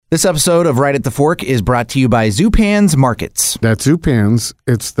This episode of Right at the Fork is brought to you by Zupan's Markets. That's Zupan's.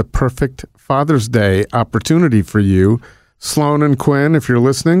 It's the perfect Father's Day opportunity for you. Sloan and Quinn, if you're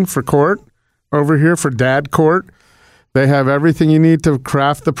listening, for Court, over here for Dad Court. They have everything you need to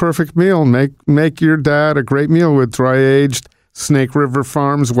craft the perfect meal. Make your dad a great meal with dry-aged Snake River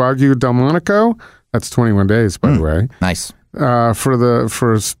Farms Wagyu Delmonico. That's 21 days, by the way. Nice.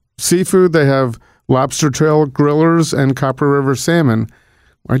 For seafood, they have Lobster Trail Grillers and Copper River Salmon.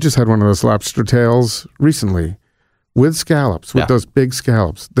 I just had one of those lobster tails recently with scallops, with those big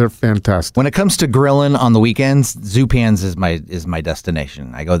scallops. They're fantastic. When it comes to grilling on the weekends, Zupan's is my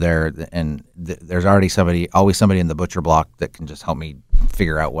destination. I go there, and there's always somebody in the butcher block that can just help me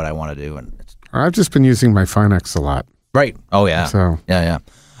figure out what I want to do. And I've just been using my Finex a lot. Right. Oh, yeah. So Yeah.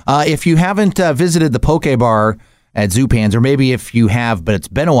 If you haven't visited the Poke Bar at Zupan's, or maybe if you have, but it's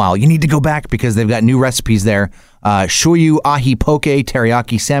been a while, you need to go back because they've got new recipes there. Shoyu ahi poke,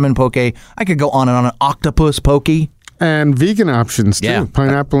 teriyaki salmon poke. I could go on and on. An octopus poke. And vegan options, too. Yeah.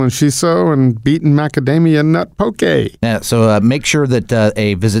 Pineapple and shiso and beaten macadamia nut poke. Yeah, so make sure that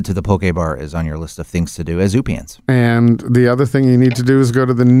a visit to the Poke Bar is on your list of things to do at Zupan's. And the other thing you need to do is go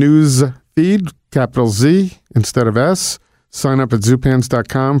to the news feed, capital Z instead of S. Sign up at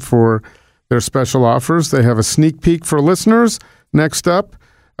zupans.com for their special offers. They have a sneak peek for listeners. Next up,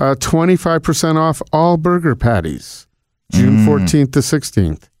 25% off all burger patties, June 14th to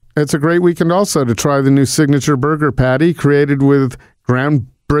 16th. It's a great weekend also to try the new signature burger patty created with ground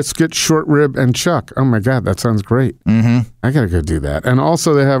brisket, short rib, and chuck. Oh, my God, that sounds great. I got to go do that. And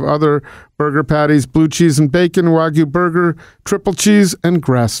also they have other burger patties, blue cheese and bacon, Wagyu burger, triple cheese, and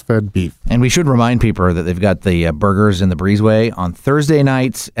grass-fed beef. And we should remind people that they've got the burgers in the Breezeway on Thursday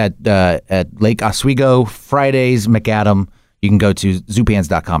nights at Lake Oswego, Fridays, McAdam. You can go to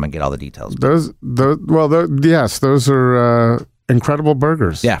zupans.com and get all the details. Those are incredible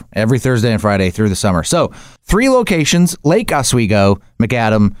burgers. Yeah, every Thursday and Friday through the summer. So 3 locations, Lake Oswego,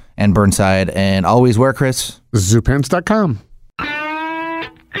 McAdam, and Burnside. And always where, Chris? Zupans.com.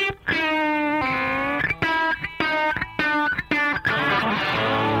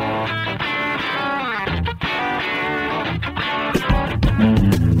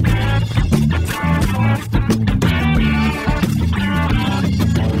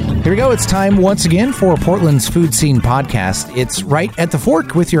 Here we go. It's time once again for Portland's Food Scene Podcast. It's Right at the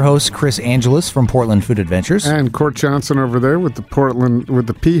Fork with your host, Chris Angelis from Portland Food Adventures. And Court Johnson over there with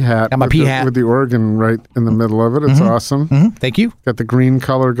the pea hat. Got my pea hat. With the organ right in the middle of it. It's awesome. Thank you. Got the green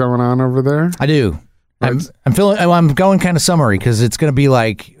color going on over there. I do. Right. I'm going kind of summery because it's going to be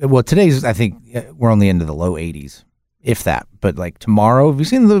like, well, today's, I think we're only into the low 80s, if that. But like tomorrow, have you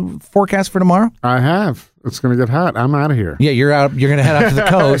seen the forecast for tomorrow? I have. It's going to get hot. I'm out of here. Yeah, you're out. You're going to head out to the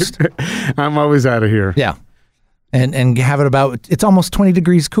coast. I'm always out of here. Yeah. And have it it's almost 20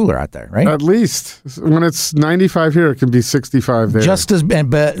 degrees cooler out there, right? At least. When it's 95 here, it can be 65 there.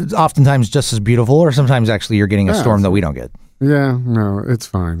 But oftentimes just as beautiful, or sometimes actually you're getting a storm that we don't get. Yeah, no, it's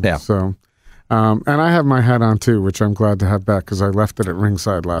fine. Yeah. So, and I have my hat on too, which I'm glad to have back because I left it at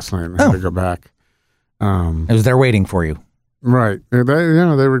ringside last night and had to go back. It was there waiting for you. Right. They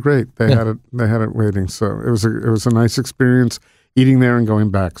were great. They had it waiting. So it was a nice experience eating there and going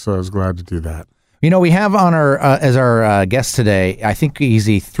back. So I was glad to do that. You know, we have on our guest today, I think he's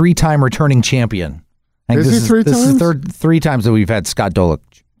a 3-time returning champion. Is he 3 times? This is 3 times that we've had Scott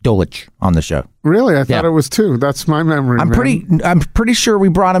Dolich on the the Really? I thought it was 2. That's my memory. I'm pretty sure we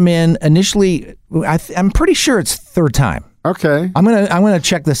brought him in initially. I'm pretty sure it's 3rd time. Okay. I'm gonna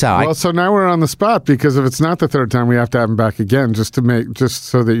check this out. Well, so now we're on the spot because if it's not the 3rd time, we have to have him back again just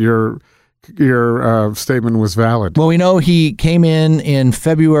so that your statement was valid. Well, we know he came in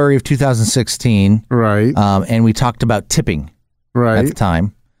February of 2016. Right. And we talked about tipping. Right. At the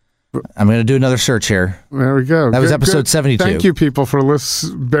time. I'm going to do another search here. There we go. That was episode 72. Thank you, people, for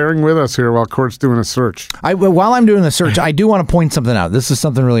bearing with us here while Court's doing a search. While I'm doing the search, I do want to point something out. This is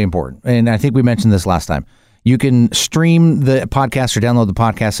something really important, and I think we mentioned this last time. You can stream the podcast or download the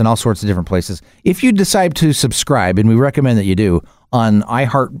podcast in all sorts of different places. If you decide to subscribe, and we recommend that you do, on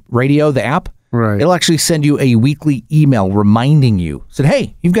iHeartRadio, the app, right, it'll actually send you a weekly email reminding you, said,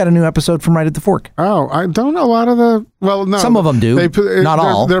 hey, you've got a new episode from Right at the Fork. Oh, I don't know a lot of the... Well, no. Some of them do, not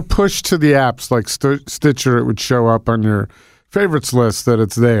all. They're pushed to the apps like Stitcher. It would show up on your favorites list that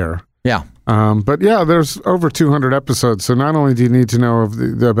it's there. Yeah. But yeah, there's over 200 episodes. So not only do you need to know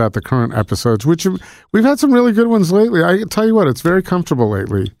about the current episodes, which we've had some really good ones lately. I tell you what, it's very comfortable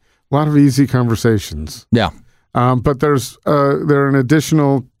lately. A lot of easy conversations. Yeah. But there are an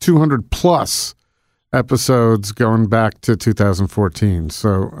additional 200 plus episodes going back to 2014.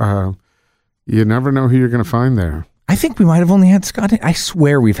 So you never know who you're going to find there. I think we might have only had Scott in. I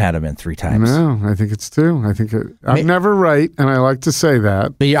swear we've had him in 3 times. No, I think it's 2. I'm never right, and I like to say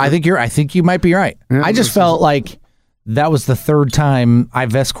that. But yeah, I think you might be right. Yeah, I just felt like that was the 3rd time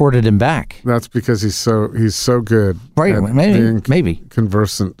I've escorted him back. That's because he's so good. Right? Maybe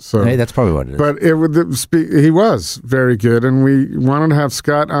conversant. So hey, that's probably what it is. But he was very good, and we wanted to have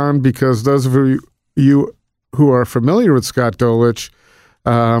Scott on because those of you who are familiar with Scott Dolich,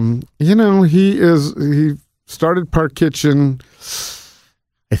 he started Park Kitchen,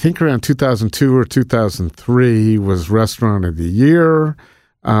 I think around 2002 or 2003. He was Restaurant of the Year.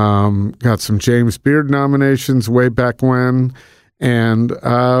 Got some James Beard nominations way back when. And,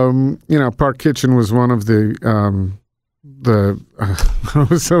 Park Kitchen was one of the I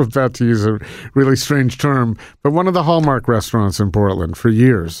was so about to use a really strange term, but one of the hallmark restaurants in Portland for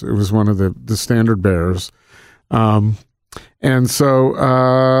years. It was one of the standard bearers. And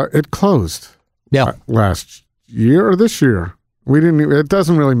so it closed. Yeah. Last year or this year. It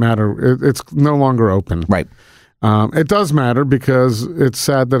doesn't really matter. It's no longer open. Right. It does matter because it's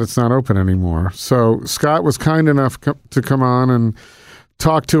sad that it's not open anymore. So Scott was kind enough to come on and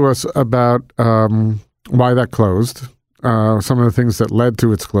talk to us about why that closed, some of the things that led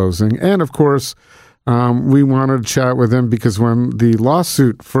to its closing. And, of course, we wanted to chat with him because when the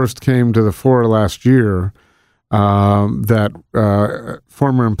lawsuit first came to the fore last year that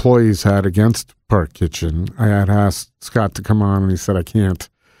former employees had against Park Kitchen, I had asked Scott to come on, and he said, I can't.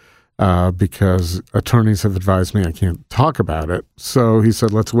 Because attorneys have advised me I can't talk about it. So he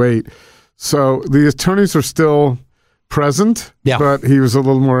said, let's wait. So the attorneys are still present, but he was a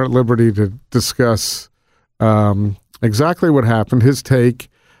little more at liberty to discuss exactly what happened, his take,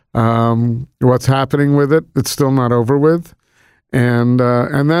 what's happening with it. It's still not over with. And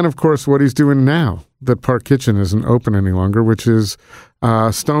then, of course, what he's doing now that Park Kitchen isn't open any longer, which is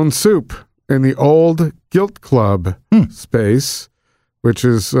Stone Soup in the old Gilt Club space, which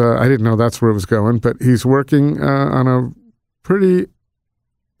is, I didn't know that's where it was going, but he's working on a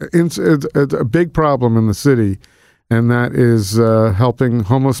big problem in the city, and that is helping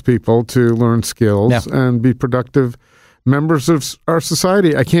homeless people to learn skills and be productive members of our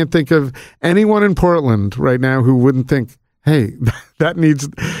society. I can't think of anyone in Portland right now who wouldn't think, hey, that needs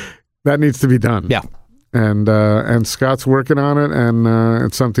to be done. Yeah. And Scott's working on it, and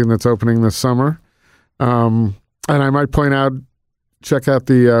it's something that's opening this summer. And I might point out, check out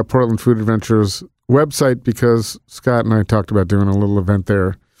the Portland Food Adventures website because Scott and I talked about doing a little event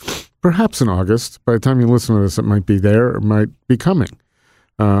there, perhaps in August. By the time you listen to this, it might be there, it might be coming,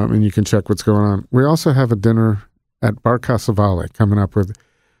 and you can check what's going on. We also have a dinner at Bar Casavale coming up with,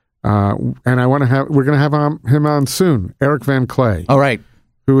 and we're going to have him on soon, Eric Van Clay. All right.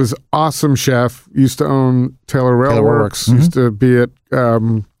 Who is awesome chef, used to own Taylor Rail Works, used to be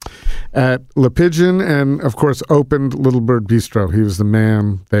at Le Pigeon, and of course opened Little Bird Bistro. He was the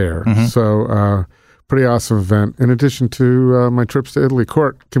man there. So pretty awesome event. In addition to my trips to Italy.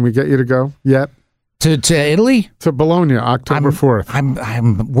 Court, can we get you to go yet? To Italy? To Bologna, October 4th.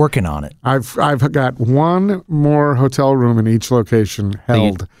 I'm working on it. I've got one more hotel room in each location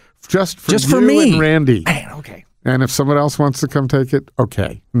held just for you me and Randy. Man, okay. And if someone else wants to come take it,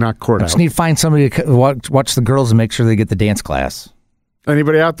 okay. Not Court. I just need to find somebody to watch the girls and make sure they get the dance class.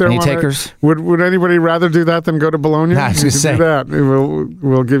 Anybody out there? Any takers? Would anybody rather do that than go to Bologna? I was going to say. Do that.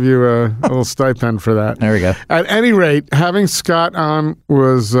 We'll give you a little stipend for that. There we go. At any rate, having Scott on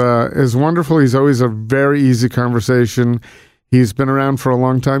is wonderful. He's always a very easy conversation. He's been around for a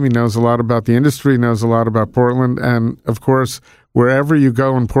long time. He knows a lot about the industry. He knows a lot about Portland, and of course, wherever you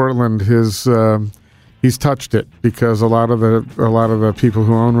go in Portland, he's touched it because a lot of the people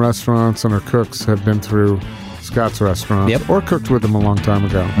who own restaurants and are cooks have been through Scott's restaurant or cooked with him a long time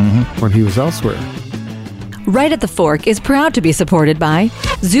ago when he was elsewhere. Right at the Fork is proud to be supported by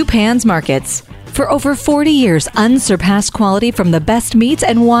Zupan's Markets. For over 40 years, unsurpassed quality from the best meats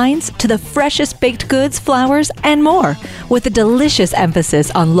and wines to the freshest baked goods, flowers, and more, with a delicious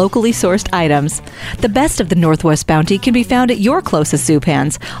emphasis on locally sourced items. The best of the Northwest Bounty can be found at your closest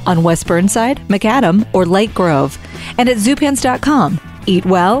Zupan's on West Burnside, McAdam, or Lake Grove, and at Zupans.com. Eat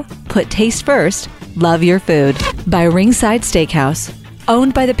well, put taste first, love your food. By Ringside Steakhouse.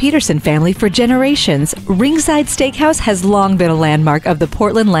 Owned by the Peterson family for generations, Ringside Steakhouse has long been a landmark of the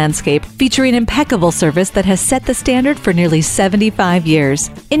Portland landscape, featuring impeccable service that has set the standard for nearly 75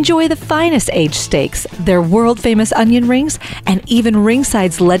 years. Enjoy the finest aged steaks, their world-famous onion rings, and even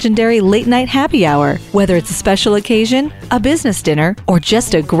Ringside's legendary late-night happy hour. Whether it's a special occasion, a business dinner, or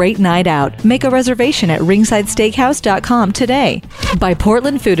just a great night out, make a reservation at ringsidesteakhouse.com today. By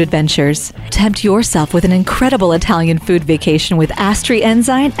Portland Food Adventures. Tempt yourself with an incredible Italian food vacation with Astri Victory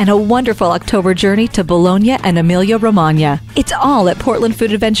Ensign, and a wonderful October journey to Bologna and Emilia-Romagna. It's all at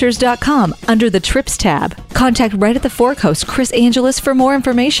PortlandFoodAdventures.com under the Trips tab. Contact Right at the Fork host Chris Angeles for more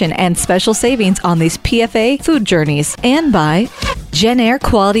information and special savings on these PFA food journeys. And by Genair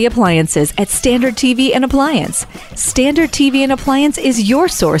Quality Appliances at Standard TV and Appliance. Standard TV and Appliance is your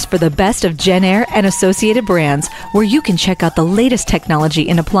source for the best of Genair and associated brands, where you can check out the latest technology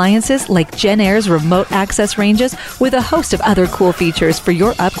in appliances like Genair's remote access ranges with a host of other cool features for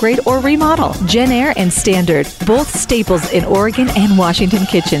your upgrade or remodel. Genair and Standard, both staples in Oregon and Washington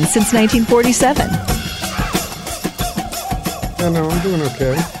kitchens since 1947. Yeah, no, I'm doing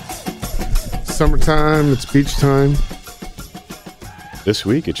okay. Summertime, it's beach time. This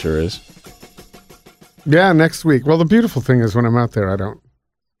week it sure is. Yeah, next week. Well, the beautiful thing is when I'm out there,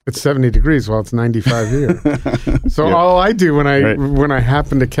 it's 70 degrees while it's 95 here. So Yeah. all I do when Right. I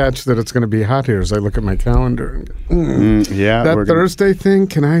happen to catch that it's going to be hot here is I look at my calendar and go, Yeah, that Thursday thing,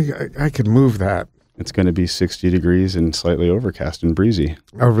 I could move that it's going to be 60 degrees and slightly overcast and breezy.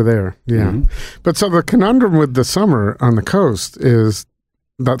 over there. Yeah. Mhm. But so the conundrum with the summer on the coast is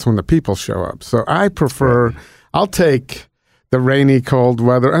that's when the people show up. So I prefer, I'll take the rainy, cold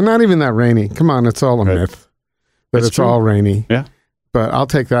weather, and not even that rainy. Come on, it's all a Right. myth that It's it's true. all rainy. Yeah. But I'll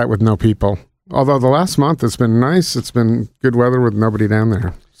take that with no people. Although the last month it's been nice. It's been good weather with nobody down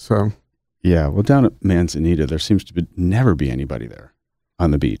there. So Yeah, well, down at Manzanita, there seems to never be anybody there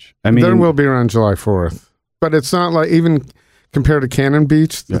on the beach. I mean, there will be around July 4th. But it's not like, even compared to Cannon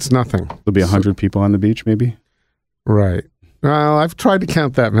Beach, Yeah. it's nothing. there'll be 100 people on the beach, maybe. Right. Well, I've tried to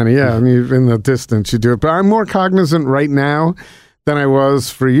count that many. Yeah, I mean, in the distance you do it. But I'm more cognizant right now than I was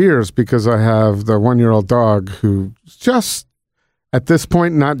for years because I have the 1-year-old dog who just at this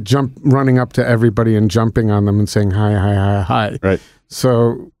point not running up to everybody and jumping on them and saying hi, hi, hi, hi. Right.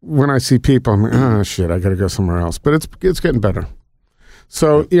 So when I see people, I'm like, oh shit, I got to go somewhere else. But it's getting better.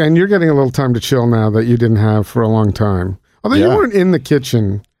 So yeah, and you're getting a little time to chill now that you didn't have for a long time. Although you Yeah. weren't in the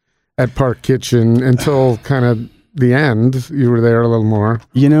kitchen at Park Kitchen until kind of the end. You were there a little more.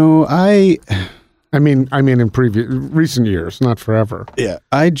 You know, I mean, in recent years, not forever.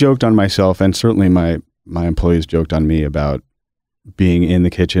 I joked on myself, and certainly my employees joked on me about being in the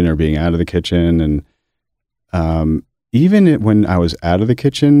kitchen or being out of the kitchen. And even when I was out of the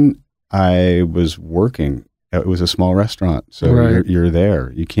kitchen, I was working. It was a small restaurant, so Right. you're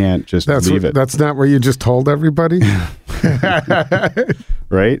there. You can't just leave it. That's not what you just told everybody.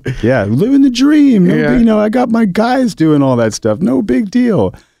 Right? Yeah, living the dream. Yeah. You know, I got my guys doing all that stuff. No big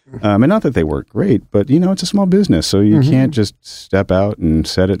deal. And not that they work great, but you know, it's a small business, so you can't just step out and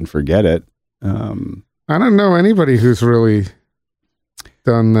set it and forget it. I don't know anybody who's really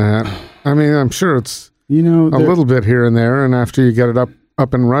done that. I mean, I'm sure it's You know, a little bit here and there, and after you get it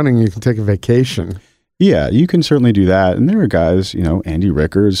up and running, you can take a vacation. Yeah, you can certainly do that. And there are guys, you know, Andy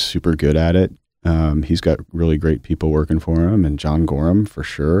Ricker's super good at it. He's got really great people working for him, and John Gorham for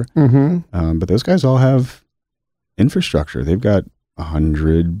sure. Mm-hmm. But those guys all have infrastructure. They've got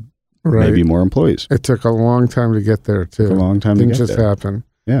 100, Right. maybe more employees. It took a long time to get there too. Took a long time to Things get just there. happen.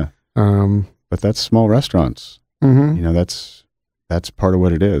 Yeah, Um, but that's small restaurants. mhm. You know, that's part of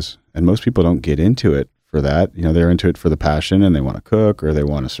what it is. And most people don't get into it for that. You know, they're into it for the passion, and they want to cook, or they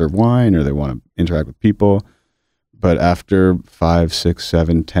want to serve wine, or they want to interact with people. But after 5, 6,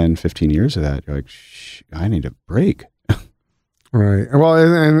 7, 10, 15 years of that, you're like, I need a break. Right. Well,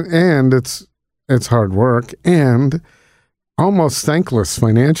 and it's hard work and almost thankless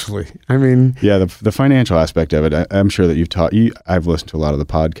financially. I mean, Yeah, the financial aspect of it, I'm sure that I've listened to a lot of the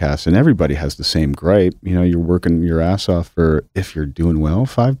podcasts, and everybody has the same gripe. You know, you're working your ass off for, if you're doing well,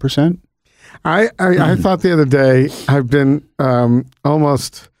 5%. I thought the other day I've been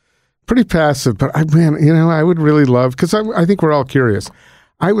almost pretty passive, but I would really love, because I think we're all curious.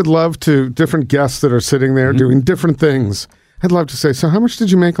 I would love to, different guests that are sitting there doing different things. I'd love to say, so how much did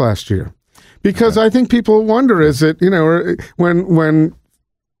you make last year? Because I think people wonder, is it, when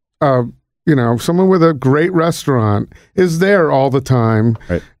someone with a great restaurant is there all the time,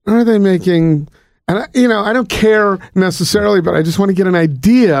 Right. are they making, and I don't care necessarily, but I just want to get an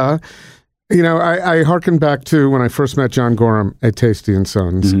idea. I hearken back to when I first met John Gorham at Tasty and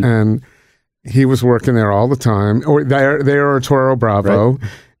Sons, and he was working there all the time. Or they are a Toro Bravo, Right.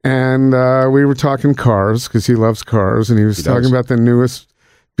 and we were talking cars because he loves cars, and he was talking about the newest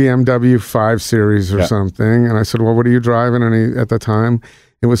BMW 5 Series or something. And I said, well, what are you driving? And at the time,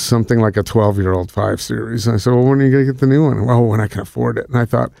 it was something like a 12-year-old 5 Series. And I said, well, when are you going to get the new one? Well, when I can afford it. And I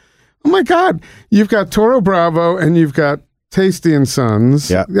thought, oh my God, you've got Toro Bravo and you've got Tasty and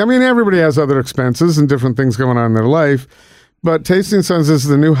Sons. Yeah. I mean, everybody has other expenses and different things going on in their life. But Tasty and Sons is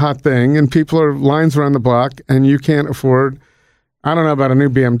the new hot thing, and people are lines around the block, and you can't afford I don't know about a new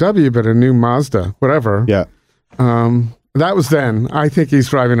BMW, but a new Mazda, whatever. Yeah. That was then. I think he's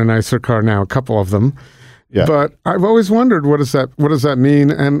driving a nicer car now, a couple of them. Yeah. But I've always wondered, what does that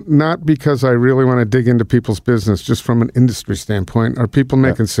mean? And not because I really want to dig into people's business, just from an industry standpoint. Are people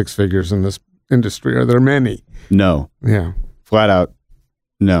making six figures in this industry? Are there many? No. Yeah. Flat out,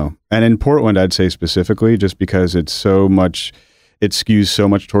 no. And in Portland, I'd say specifically, just because it skews so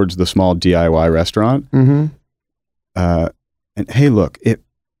much towards the small DIY restaurant. Mm-hmm. And hey, look,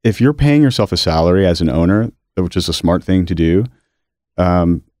 if you're paying yourself a salary as an owner, which is a smart thing to do,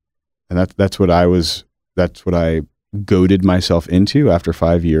 and that's what I goaded myself into after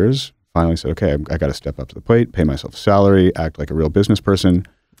 5 years. Finally said, okay, I got to step up to the plate, pay myself a salary, act like a real business person.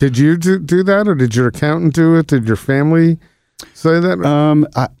 Did you do that, or did your accountant do it? Did your family say that?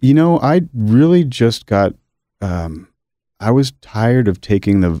 I really just got. I was tired of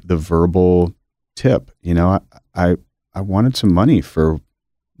taking the verbal tip. I wanted some money for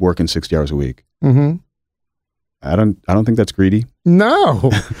working 60 hours a week. Mm-hmm. I don't think that's greedy. No,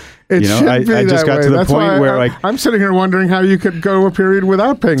 it should be I just that got way. to the That's point where I'm sitting here wondering how you could go a period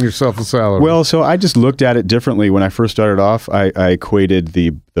without paying yourself a salary. Well, so I just looked at it differently. When I first started off, I equated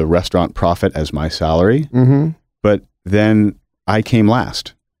the restaurant profit as my salary, mm-hmm. but then I came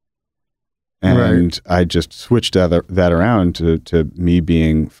last. And I just switched that around to me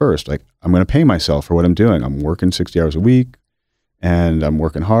being first. Like, I'm going to pay myself for what I'm doing. I'm working 60 hours a week, and I'm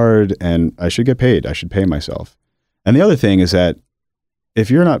working hard, and I should get paid. I should pay myself. And the other thing is that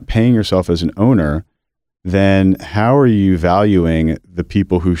if you're not paying yourself as an owner, then how are you valuing the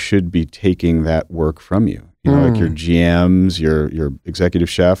people who should be taking that work from you? Like your GMs, your executive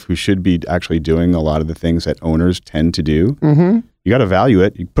chef, who should be actually doing a lot of the things that owners tend to do. Mm-hmm. You got to value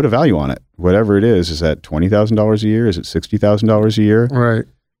it. You put a value on it. Whatever it is that $20,000 a year? Is it $60,000 a year? Right.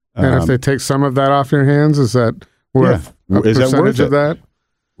 And if they take some of that off your hands, is that worth a is that percentage worth of that?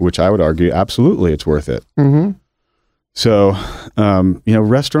 Which I would argue, absolutely, it's worth it. Mm-hmm. So,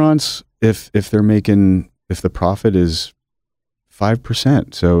 restaurants, if the profit is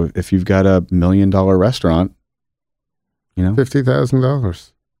 5%, so if you've got $1 million restaurant,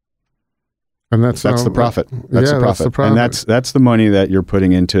 $50,000. And that's the profit. That's the profit. And that's the money that you're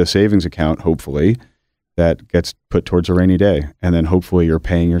putting into a savings account, hopefully, that gets put towards a rainy day. And then hopefully you're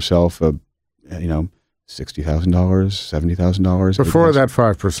paying yourself $60,000, $70,000. Before that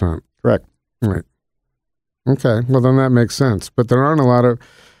 5%. Correct. Right. Okay. Well, then that makes sense. But there aren't a lot of,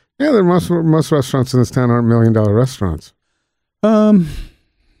 most restaurants in this town aren't $1 million restaurants. I mean,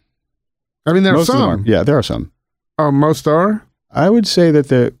 there are some. Yeah, there are some. Oh, most are? I would say that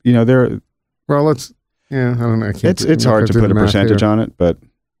they're. Well, I don't know. It's hard to put a percentage on it, but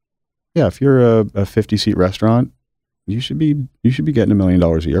yeah, if you're a 50-seat restaurant, you should be getting $1 million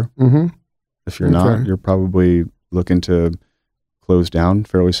a year. Mm-hmm. If you're not, you're probably looking to close down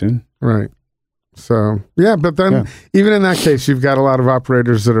fairly soon. Right. So but then even in that case, you've got a lot of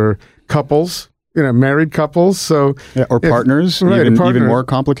operators that are couples, married couples. So or partners, even more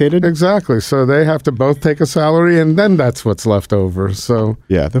complicated. Exactly. So they have to both take a salary, and then that's what's left over. So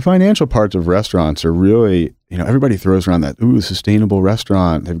the financial parts of restaurants are really, everybody throws around that sustainable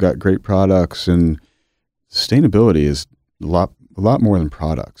restaurant. They've got great products, and sustainability is a lot more than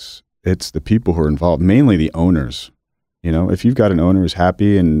products. It's the people who are involved, mainly the owners. If you've got an owner who's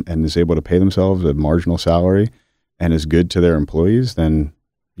happy and is able to pay themselves a marginal salary and is good to their employees, then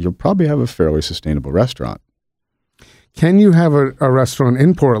you'll probably have a fairly sustainable restaurant. Can you have a restaurant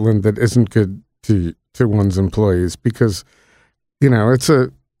in Portland that isn't good to one's employees? Because, it's a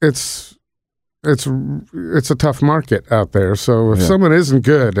tough market out there. So if someone isn't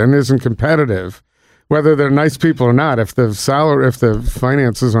good and isn't competitive, whether they're nice people or not, if the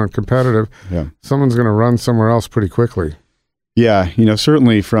finances aren't competitive, someone's going to run somewhere else pretty quickly. Yeah,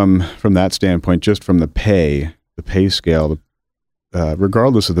 certainly from that standpoint, just from the pay scale,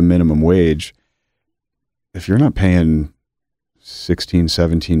 regardless of the minimum wage, if you're not paying $16,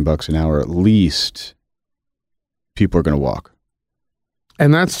 $17 an hour, at least people are going to walk.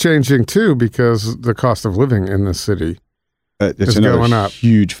 And that's changing too, because the cost of living in the city is going up.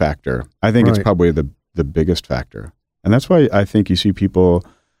 Huge factor. I think it's probably the biggest factor. And that's why I think you see people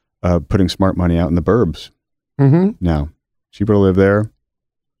putting smart money out in the burbs now. Cheaper to live there.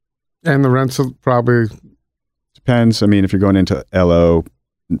 And the rents will probably... Depends. I mean, if you're going into LO,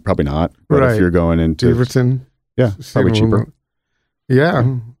 probably not. But if you're going into... Beaverton? Yeah, probably cheaper.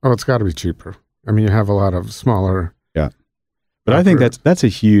 Yeah. Oh, it's got to be cheaper. I mean, you have a lot of smaller... Yeah. But I think that's a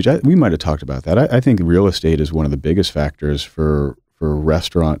huge... we might have talked about that. I think real estate is one of the biggest factors for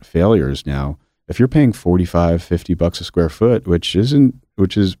restaurant failures now. If you're paying $45-$50 a square foot, which is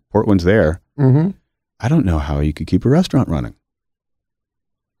Portland's there, I don't know how you could keep a restaurant running.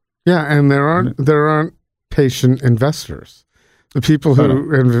 Yeah, and there aren't patient investors. The people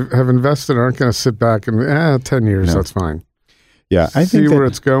who have invested aren't going to sit back and 10 years, that's fine. Yeah, I see think where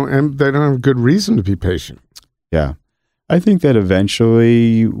it's going, and they don't have a good reason to be patient. Yeah. I think that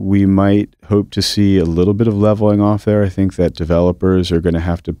eventually we might hope to see a little bit of leveling off there. I think that developers are going to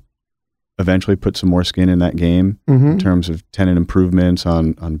have to eventually put some more skin in that game in terms of tenant improvements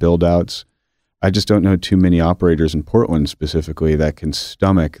on build outs. I just don't know too many operators in Portland specifically that can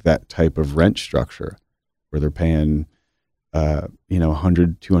stomach that type of rent structure where they're paying $100,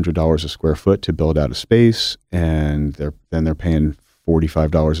 $200 a square foot to build out a space, and they're paying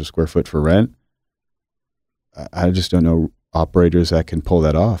 $45 a square foot for rent. I just don't know operators that can pull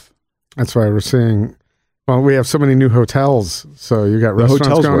that off. That's why we're seeing, we have so many new hotels. So you got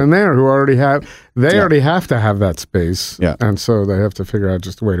restaurants going in there who already have to have that space. Yeah. And so they have to figure out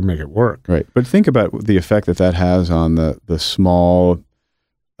just a way to make it work. Right. But think about the effect that has on the small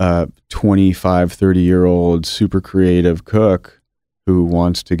 25, 30-year-old super creative cook who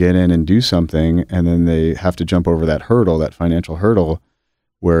wants to get in and do something, and then they have to jump over that financial hurdle.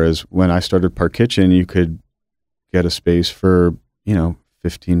 Whereas when I started Park Kitchen, you could get a space for,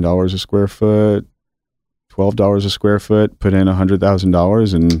 $15 a square foot, $12 a square foot, put in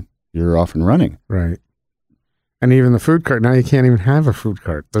 $100,000 and you're off and running. Right. And even the food cart, now you can't even have a food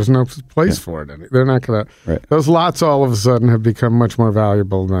cart. There's no place for it. They're not going to, those lots all of a sudden have become much more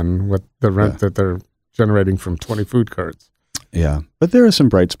valuable than what the rent that they're generating from 20 food carts. Yeah. But there are some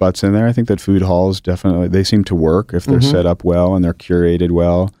bright spots in there. I think that food halls definitely, they seem to work if they're set up well and they're curated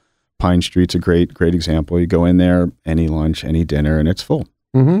well. Pine Street's a great example. You go in there, any lunch, any dinner, and it's full.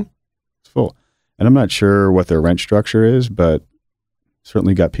 It's full. And I'm not sure what their rent structure is, but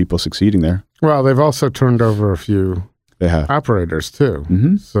certainly got people succeeding there. Well, they've also turned over a few operators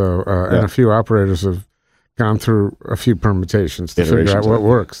too. So, and a few operators have gone through a few permutations to figure out what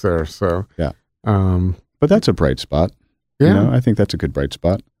works there. So, but that's a bright spot. Yeah. I think that's a good bright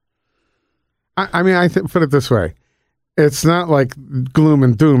spot. I put it this way. It's not like gloom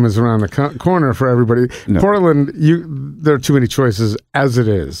and doom is around the corner for everybody. No. Portland, there are too many choices as it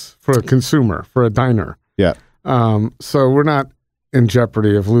is for a consumer, for a diner. Yeah. So we're not in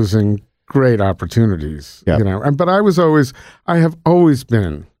jeopardy of losing great opportunities. Yeah. But I have always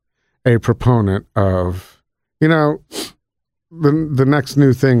been a proponent of, the next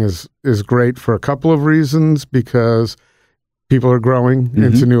new thing is great for a couple of reasons, because people are growing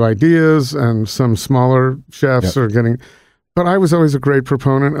into new ideas, and some smaller chefs are getting. But I was always a great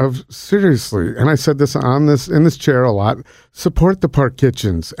proponent of, seriously, and I said this in this chair a lot: support the Park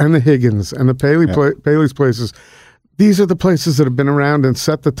Kitchens and the Higgins and the Paley's places. These are the places that have been around and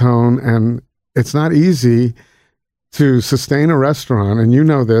set the tone, and it's not easy to sustain a restaurant. And you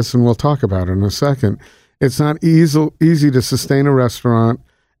know this, and we'll talk about it in a second. It's not easy to sustain a restaurant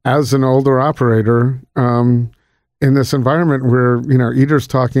as an older operator. In this environment where, eaters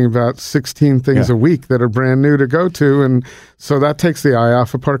talking about 16 things a week that are brand new to go to. And so that takes the eye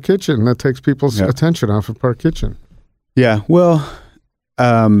off of Park Kitchen. That takes people's attention off of Park Kitchen. Yeah. Well,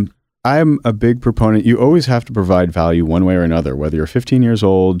 I'm a big proponent. You always have to provide value one way or another, whether you're 15 years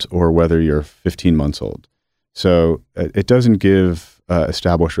old or whether you're 15 months old. So it doesn't give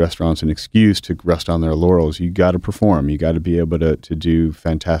established restaurants an excuse to rest on their laurels. You got to perform. You got to be able to do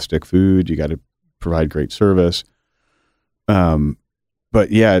fantastic food. You got to provide great service. But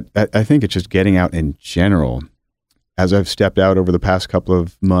yeah, I think it's just getting out in general. As I've stepped out over the past couple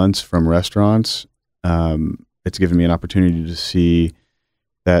of months from restaurants, it's given me an opportunity to see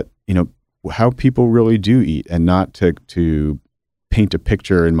that, how people really do eat, and not to paint a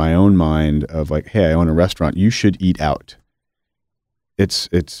picture in my own mind of like, hey, I own a restaurant, you should eat out.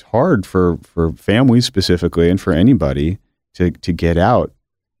 It's hard for families specifically, and for anybody to get out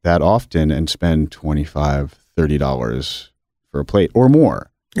that often and spend $25, $30 for a plate or more.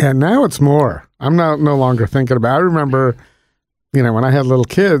 Yeah, now it's more. I'm no longer thinking about it. I remember, when I had little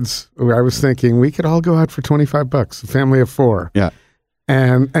kids, I was thinking we could all go out for $25, a family of 4. Yeah.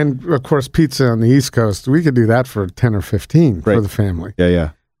 And of course, pizza on the East Coast, we could do that for 10 or 15 for the family. Yeah, yeah.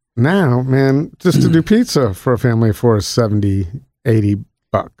 Now, man, just to do pizza for a family of 4 is $70, $80.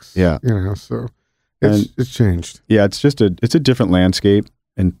 Yeah. So it's changed. Yeah, it's a different landscape.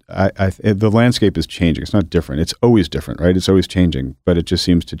 And the landscape is changing. It's not different. It's always different, right? It's always changing, but it just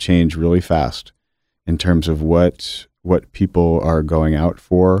seems to change really fast in terms of what people are going out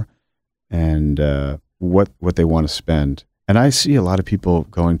for and what they want to spend. And I see a lot of people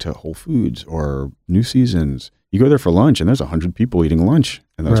going to Whole Foods or New Seasons. You go there for lunch, and there's 100 people eating lunch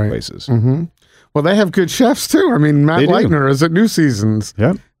in those places. Well, they have good chefs too. I mean, Matt They do. Leitner is at New Seasons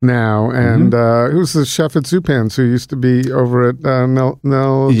Yep. now, and who's the chef at Zupans who used to be over at Nel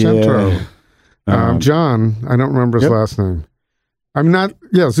Centro? John, I don't remember his last name. I'm not.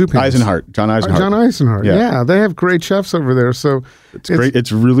 Yeah, Zupans. John Eisenhart. John Eisenhart. Yeah, they have great chefs over there. So it's great.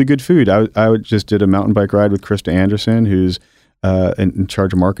 It's really good food. I just did a mountain bike ride with Krista Anderson, who's in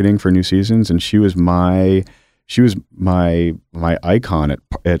charge of marketing for New Seasons, and she was my icon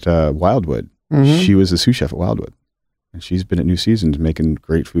at Wildwood. She was the sous chef at Wildwood, and she's been at New Seasons making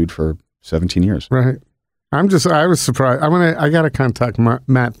great food for 17 years. Right. I was surprised. I got to contact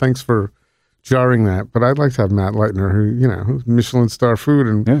Matt. Thanks for jarring that, but I'd like to have Matt Leitner, who's Michelin star food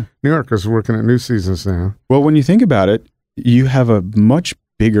in New York, is working at New Seasons now. Well, when you think about it, you have a much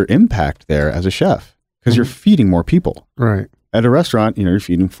bigger impact there as a chef because you're feeding more people. Right. At a restaurant, you're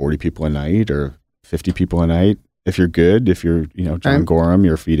feeding 40 people a night or 50 people a night. If you're good, if you're, John Gorham,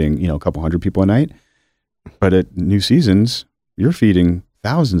 you're feeding, a couple hundred people a night. But at New Seasons, you're feeding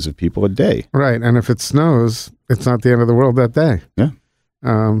thousands of people a day. Right. And if it snows, it's not the end of the world that day. Yeah.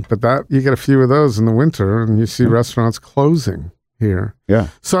 But that you get a few of those in the winter, and you see restaurants closing here. Yeah.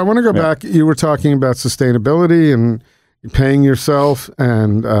 So I want to go back. You were talking about sustainability and paying yourself,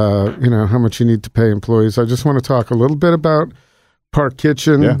 and how much you need to pay employees. I just want to talk a little bit about Park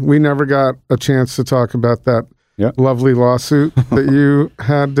Kitchen. Yeah. We never got a chance to talk about that lovely lawsuit that you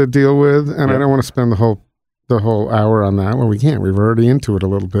had to deal with, and I don't want to spend the whole hour on that. Well, we can't. We've already into it a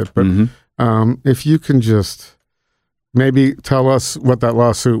little bit, but if you can just maybe tell us what that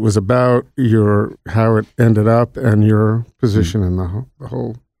lawsuit was about, how it ended up, and your position in the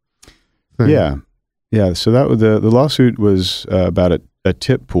whole thing. Yeah. So that the lawsuit was about a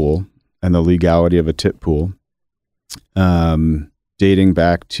tip pool and the legality of a tip pool, dating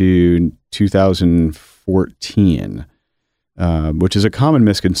back to 2014, which is a common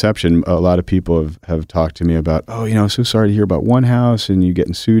misconception. A lot of people have talked to me about, so sorry to hear about one house and you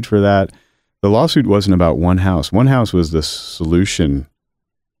getting sued for that. The lawsuit wasn't about one house. One house was the solution.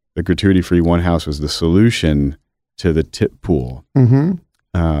 The gratuity-free one house was the solution to the tip pool. Mm-hmm.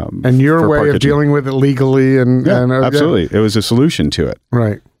 And your way of dealing with it legally, absolutely, it was a solution to it.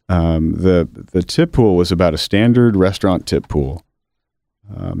 Right. The tip pool was about a standard restaurant tip pool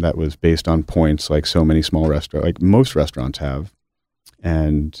that was based on points, like so many small restaurants, like most restaurants have.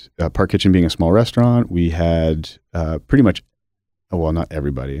 And Park Kitchen being a small restaurant, we had pretty much. Well, not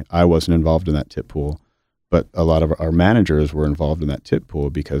everybody. I wasn't involved in that tip pool, but a lot of our managers were involved in that tip pool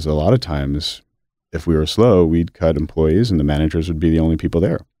because a lot of times, if we were slow, we'd cut employees and the managers would be the only people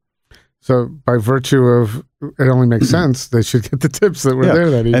there. So by virtue of, it only makes sense, they should get the tips that were there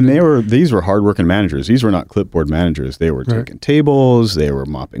that evening. And these were hardworking managers. These were not clipboard managers. They were taking tables, they were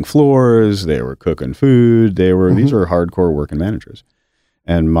mopping floors, they were cooking food. These were hardcore working managers.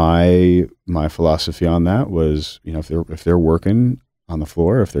 And my philosophy on that was, if they're working on the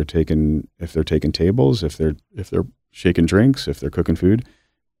floor, if they're taking tables, if they're shaking drinks, if they're cooking food,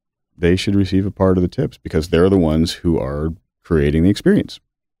 they should receive a part of the tips because they're the ones who are creating the experience.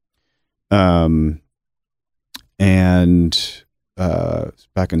 And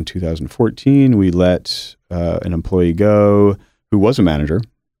back in 2014, we let an employee go who was a manager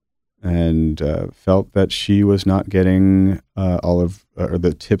and felt that she was not getting all of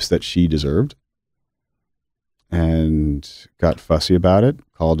the tips that she deserved, and got fussy about it,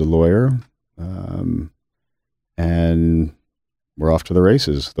 called a lawyer, and we're off to the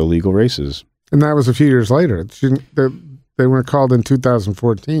races, the legal races. And that was a few years later. They weren't called in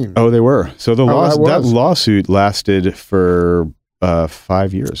 2014. Oh, they were. So that lawsuit lasted for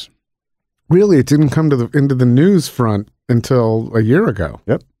 5 years. Really? It didn't come into the news front until a year ago.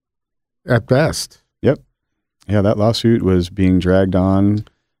 Yep. At best. Yep. Yeah, that lawsuit was being dragged on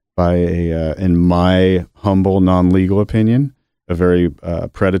by in my humble, non-legal opinion, a very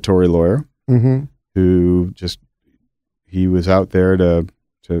predatory lawyer who he was out there to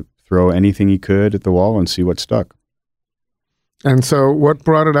throw anything he could at the wall and see what stuck. And so what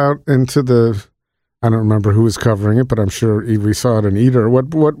brought it out into I don't remember who was covering it, but I'm sure we saw it in Eater.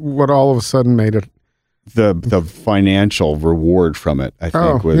 What all of a sudden made it? The financial reward from it, I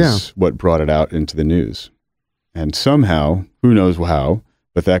think, was what brought it out into the news. And somehow, who knows how,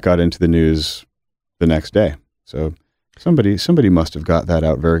 but that got into the news the next day. So somebody must have got that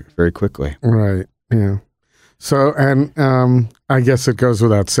out very, very quickly. Right. Yeah. So, and I guess it goes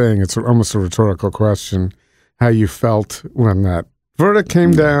without saying, it's almost a rhetorical question, how you felt when that verdict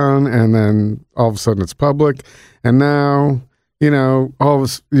came down, and then all of a sudden it's public, and now,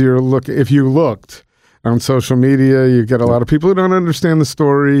 if you looked on social media, you get a lot of people who don't understand the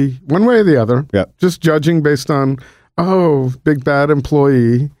story one way or the other, just judging based on, big bad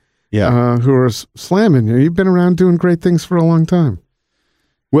employee, who are slamming you. You've been around doing great things for a long time.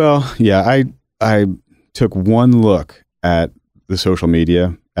 Well, yeah, I took one look at the social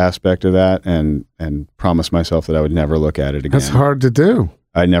media aspect of that and promised myself that I would never look at it again. That's hard to do.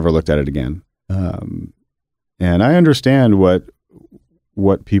 I never looked at it again. And I understand what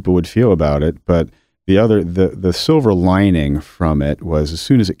people would feel about it, but the silver lining from it was, as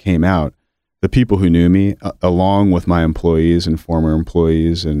soon as it came out, the people who knew me, along with my employees and former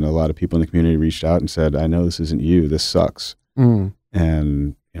employees and a lot of people in the community, reached out and said, I know this isn't you. This sucks. And,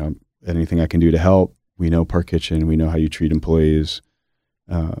 anything I can do to help. We know Park Kitchen. We know how you treat employees.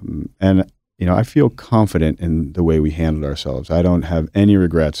 And, I feel confident in the way we handled ourselves. I don't have any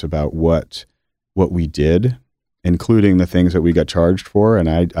regrets about what we did, including the things that we got charged for. And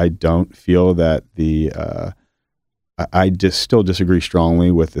I don't feel that I still disagree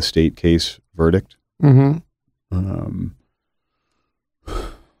strongly with the state case verdict. But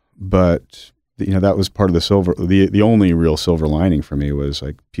that was part of the only real silver lining for me was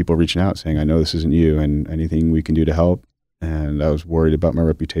like people reaching out saying, I know this isn't you and anything we can do to help. And I was worried about my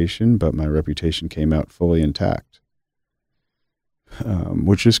reputation, but my reputation came out fully intact.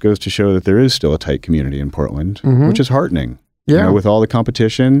 Which just goes to show that there is still a tight community in Portland, which is heartening. Yeah. With all the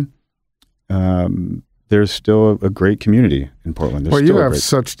competition, there's still a great community in Portland. Well, you have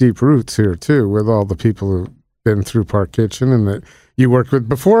such deep roots here too, with all the people who've been through Park Kitchen and that you worked with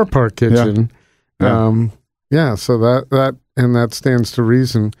before Park Kitchen. Yeah. So that stands to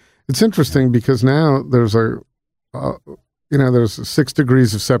reason. It's interesting because now there's there's 6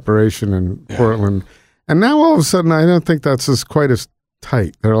 degrees of separation in Portland. And now all of a sudden, I don't think that's quite as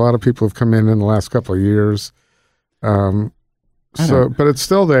tight. There are a lot of people who've come in the last couple of years. But it's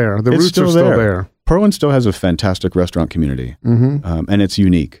still there. The roots are still there. Portland still has a fantastic restaurant community, and it's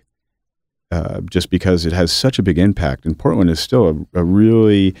unique just because it has such a big impact. And Portland is still a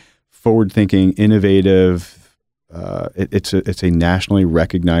really forward-thinking, innovative. It's a nationally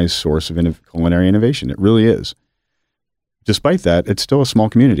recognized source of culinary innovation. It really is. Despite that, it's still a small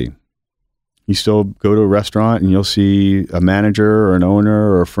community. You still go to a restaurant and you'll see a manager or an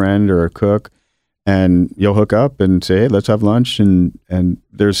owner or a friend or a cook, and you'll hook up and say, hey, let's have lunch. And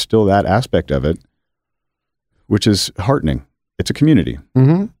there's still that aspect of it, which is heartening. It's a community.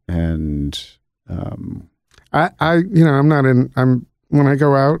 And when I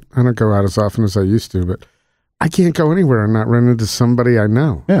go out, I don't go out as often as I used to, but I can't go anywhere and not run into somebody I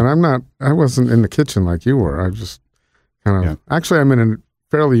know. Yeah. And I wasn't in the kitchen like you were. I just actually, I'm in a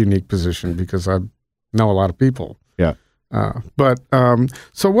fairly unique position because I know a lot of people. Yeah.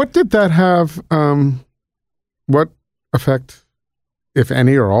 So what did that have, what effect, if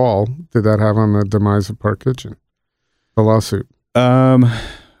any or all, did that have on the demise of Park Kitchen, the lawsuit?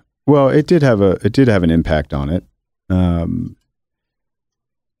 Well, it did have an impact on it.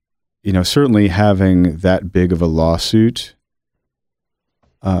 Certainly having that big of a lawsuit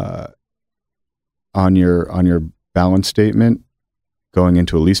on your balance statement going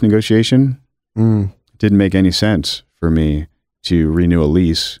into a lease negotiation didn't make any sense for me to renew a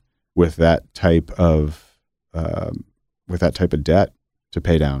lease with that type of debt to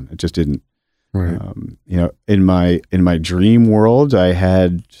pay down. It just didn't. Right. In my dream world,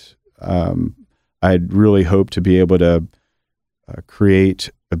 I'd really hoped to be able to create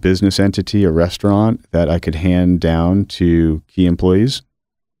a business entity, a restaurant that I could hand down to key employees,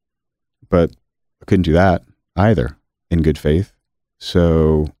 but I couldn't do that either in good faith.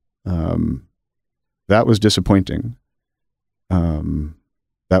 So that was disappointing. The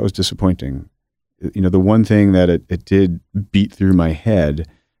one thing that it did beat through my head,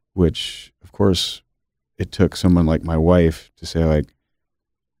 which of course it took someone like my wife to say, like,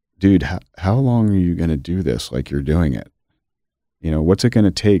 dude, how long are you going to do this like you're doing it? What's it going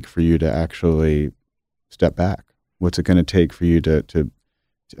to take for you to actually step back? What's it going to take for you to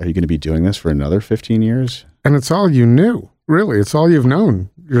are you going to be doing this for another 15 years? And it's all you knew, really. It's all you've known.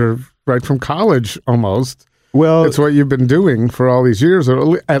 You're right from college almost. Well, it's what you've been doing for all these years,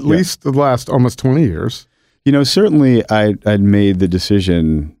 or at least the last almost 20 years. Certainly I'd made the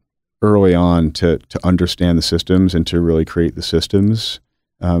decision early on to understand the systems and to really create the systems.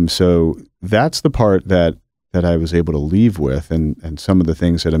 So that's the part that I was able to leave with, and some of the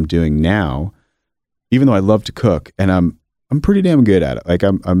things that I'm doing now, even though I love to cook and I'm pretty damn good at it. Like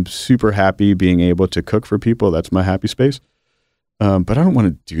I'm super happy being able to cook for people. That's my happy space. But I don't want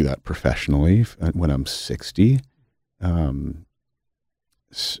to do that professionally when I'm 60.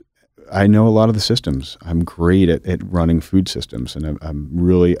 I know a lot of the systems. I'm great at running food systems, and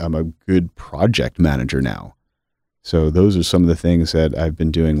I'm a good project manager now. So those are some of the things that I've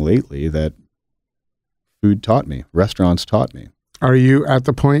been doing lately that food taught me, restaurants taught me. Are you at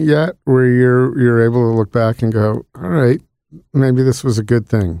the point yet where you're able to look back and go, all right, maybe this was a good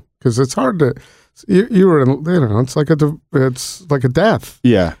thing? Because it's hard to. You were, it's like a death.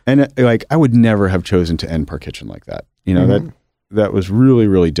 Yeah, and like I would never have chosen to end Park Kitchen like that. That was really,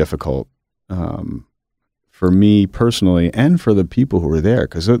 really difficult for me personally, and for the people who were there,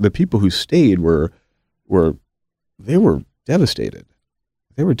 because the people who stayed were devastated.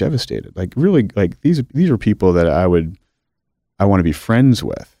 They were devastated. Like really, like these are people that I want to be friends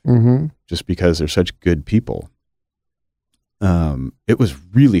with, just because they're such good people. It was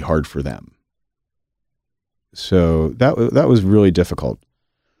really hard for them. So that was really difficult.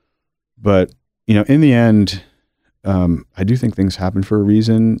 But, in the end, I do think things happen for a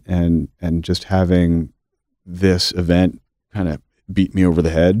reason, and just having this event kind of beat me over the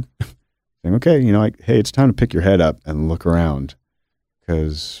head, saying, okay, hey, it's time to pick your head up and look around,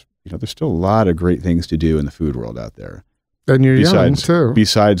 because, there's still a lot of great things to do in the food world out there. And you're young too.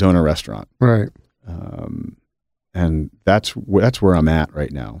 Besides own a restaurant. Right. And that's where I'm at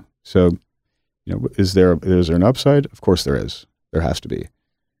right now. So, is there an upside? Of course there is. There has to be.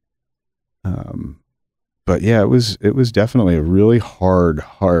 But yeah, it was definitely a really hard.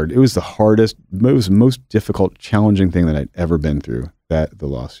 It was the most difficult, challenging thing that I'd ever been through, the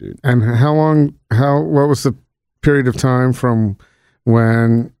lawsuit. And what was the period of time from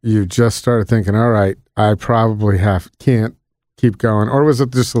when you just started thinking, all right, I probably can't keep going? Or was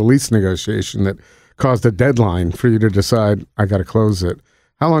it just the lease negotiation that caused a deadline for you to decide, I got to close it?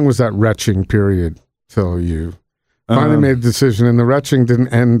 How long was that retching period till you finally made a decision? And the retching didn't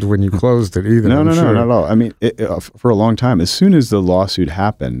end when you closed it either. No, not at all. I mean, for a long time, as soon as the lawsuit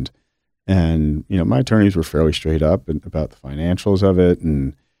happened, and my attorneys were fairly straight up about the financials of it,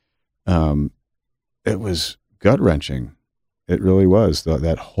 and it was gut wrenching. It really was.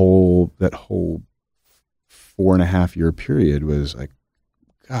 That whole 4.5 year period was like,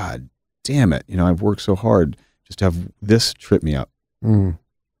 God damn it! I've worked so hard just to have this trip me up.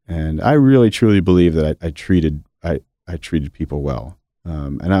 And I really truly believe that I treated people well,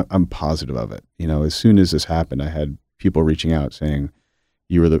 and I'm positive of it. As soon as this happened, I had people reaching out saying,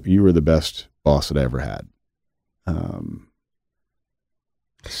 "You were the best boss that I ever had."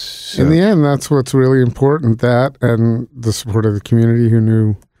 In the end, that's what's really important. That and the support of the community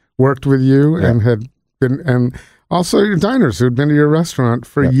who worked with you, and had been, and also your diners who'd been to your restaurant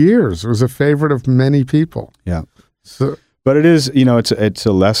for years. It was a favorite of many people. Yeah. So. But it is, it's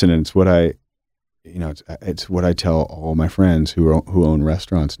a lesson, and it's what it's what I tell all my friends who own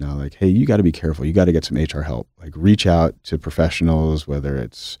restaurants now. Like, hey, you got to be careful. You got to get some HR help. Like, reach out to professionals, whether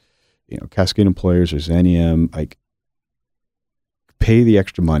it's Cascade Employers or Xenium. Like, pay the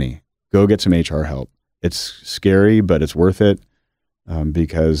extra money. Go get some HR help. It's scary, but it's worth it,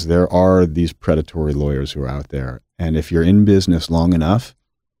 because there are these predatory lawyers who are out there, and if you're in business long enough,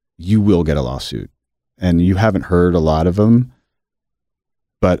 you will get a lawsuit. And you haven't heard a lot of them,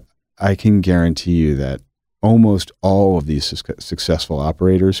 but I can guarantee you that almost all of these successful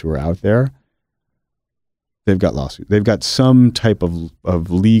operators who are out there, they've got lawsuits. They've got some type of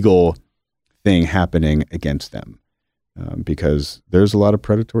legal thing happening against them, because there's a lot of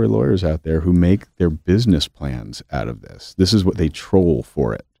predatory lawyers out there who make their business plans out of this. This is what they troll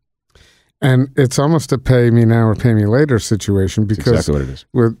for it. And it's almost a pay me now or pay me later situation, because that's exactly what it is.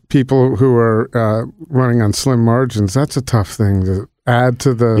 With people who are running on slim margins, that's a tough thing to add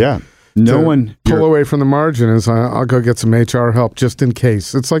to the. Yeah. Pull away from the margin is I'll go get some HR help just in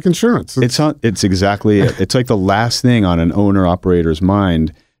case. It's like insurance. It's exactly it. It's like the last thing on an owner operator's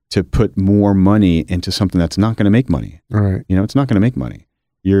mind to put more money into something that's not going to make money. Right. It's not going to make money.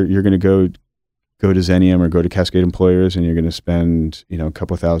 You're going to go to Xenium or go to Cascade Employers, and you're going to spend, a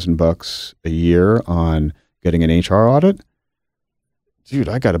couple $1,000 a year on getting an HR audit. Dude,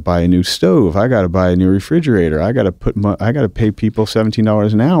 I got to buy a new stove. I got to buy a new refrigerator. I got to pay people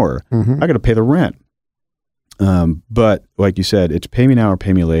 $17 an hour. I got to pay the rent. But like you said, it's pay me now or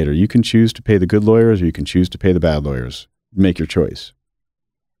pay me later. You can choose to pay the good lawyers, or you can choose to pay the bad lawyers. Make your choice.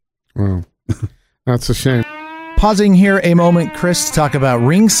 Wow. That's a shame. Pausing here a moment, Chris, to talk about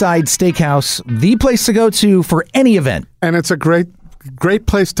Ringside Steakhouse, the place to go to for any event. And it's a great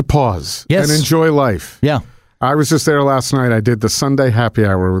place to pause and enjoy life. Yeah. I was just there last night. I did the Sunday happy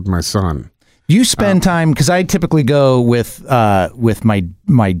hour with my son. You spend time, because I typically go with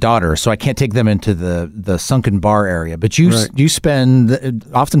my daughter, so I can't take them into the sunken bar area. But you spend,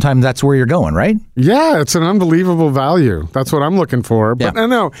 oftentimes that's where you're going, right? Yeah, it's an unbelievable value. That's what I'm looking for. But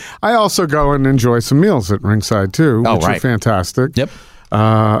I also go and enjoy some meals at Ringside too, which are fantastic. Yep.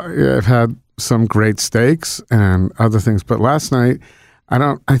 I've had some great steaks and other things. But last night, we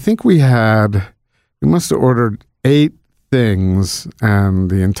must have ordered 8 things, and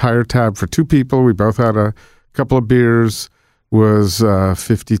the entire tab for 2 people, we both had a couple of beers, was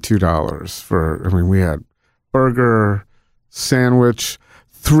 $52 we had burger, sandwich,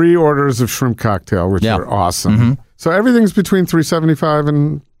 3 orders of shrimp cocktail, which are awesome. Mm-hmm. So everything's between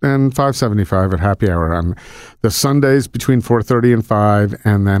 $3.75 and $5.75 at happy hour on the Sundays between 4:30 and 5,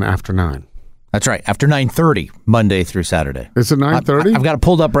 and then after 9. That's right. After 9:30, Monday through Saturday. Is it 9:30? I've got it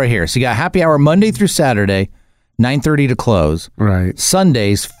pulled up right here. So you got happy hour Monday through Saturday, 9:30 to close. Right.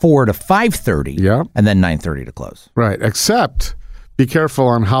 Sundays 4 to 5:30. Yep. And then 9:30 to close. Right. Except be careful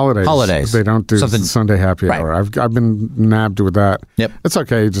on holidays. They don't do something, Sunday happy hour. I've been nabbed with that. Yep. It's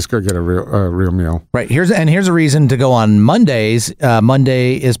okay. Just go get a real meal. Right. Here's a reason to go on Mondays.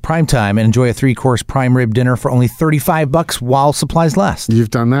 Monday is prime time, and enjoy a 3-course prime rib dinner for only $35 while supplies last.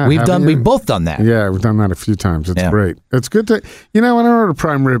 You've done that. We've both done that. Yeah, we've done that a few times. It's great. It's good to, I don't order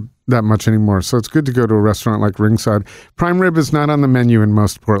prime rib that much anymore, so it's good to go to a restaurant like Ringside. Prime rib is not on the menu in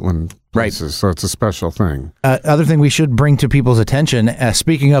most Portland places, so it's a special thing. Other thing we should bring to people's attention,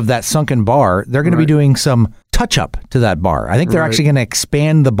 speaking of that sunken bar, they're going to be doing some touch-up to that bar. I think they're actually going to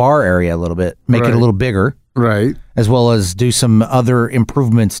expand the bar area a little bit, make it a little bigger, as well as do some other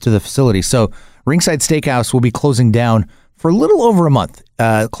improvements to the facility. So Ringside Steakhouse will be closing down for a little over a month.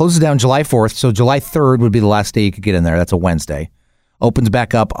 Closes down July 4th, so July 3rd would be the last day you could get in there. That's a Wednesday. Opens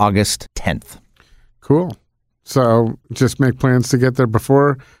back up August 10th. Cool. So just make plans to get there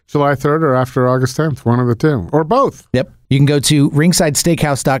before July 3rd or after August 10th, one of the two, or both. Yep. You can go to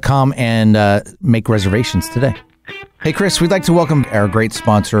ringsidesteakhouse.com and make reservations today. Hey, Chris, we'd like to welcome our great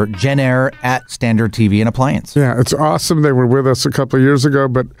sponsor, Genair at Standard TV and Appliance. Yeah, it's awesome. They were with us a couple of years ago,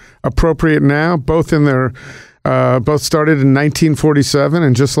 but appropriate now, both started in 1947,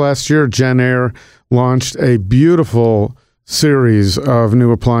 and just last year, Genair launched a beautiful series of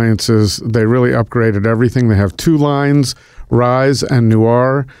new appliances. They really upgraded everything. They have 2 lines, Rise and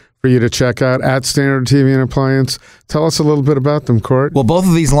Noir, for you to check out at Standard TV and Appliance. Tell us a little bit about them, Court. Well, both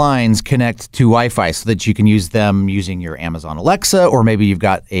of these lines connect to Wi-Fi so that you can use them using your Amazon Alexa, or maybe you've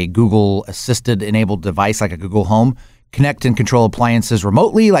got a Google Assisted enabled device like a Google Home. Connect and control appliances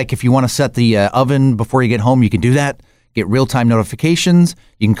remotely. Like if you want to set the oven before you get home, you can do that. Get real-time notifications.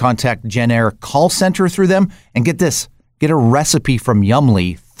 You can contact Genair call center through them. And get this. Get a recipe from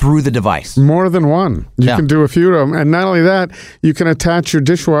Yumly through the device. More than one. You can do a few of them. And not only that, you can attach your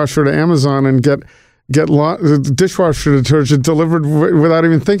dishwasher to Amazon and get dishwasher detergent delivered without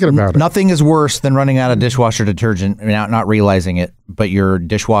even thinking about it. Nothing is worse than running out of dishwasher detergent and not realizing it, but your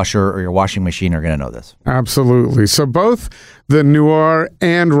dishwasher or your washing machine are going to know this. Absolutely. So both the Noir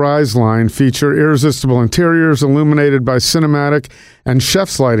and Rise line feature irresistible interiors illuminated by cinematic and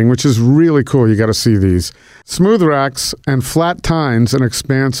chef's lighting, which is really cool. You got to see these. Smooth racks and flat tines, an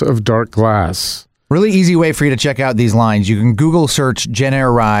expanse of dark glass. Really easy way for you to check out these lines. You can Google search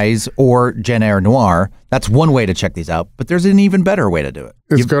Genair Rise or Genair Noir. That's one way to check these out, but there's an even better way to do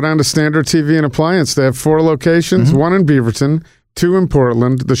it. Go down to Standard TV and Appliance. They have 4 locations, one in Beaverton, 2 in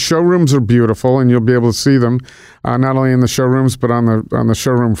Portland. The showrooms are beautiful, and you'll be able to see them not only in the showrooms, but on the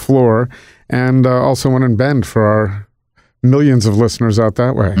showroom floor, and also one in Bend for our millions of listeners out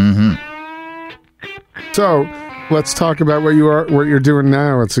that way. Mm-hmm. So let's talk about what you're doing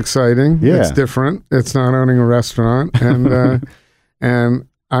now. It's exciting. Yeah. It's different. It's not owning a restaurant, and and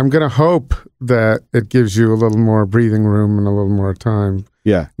I'm going to hope that it gives you a little more breathing room and a little more time.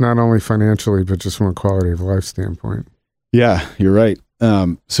 Yeah. Not only financially, but just from a quality of life standpoint. Yeah, you're right.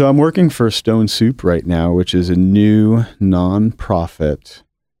 So I'm working for Stone Soup right now, which is a new nonprofit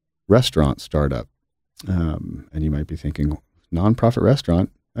restaurant startup. And you might be thinking, nonprofit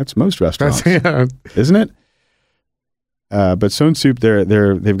restaurant? That's most restaurants, isn't it? But Stone Soup,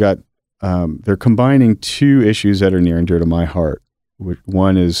 they're combining 2 issues that are near and dear to my heart.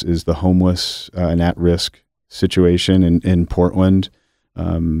 One is the homeless and at-risk situation in Portland.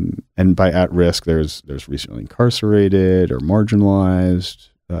 And by at-risk, there's recently incarcerated or marginalized,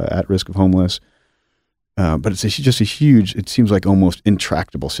 at risk of homeless. But it's just a huge, it seems like almost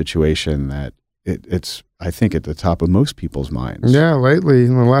intractable situation that it's, I think, at the top of most people's minds. Yeah, lately,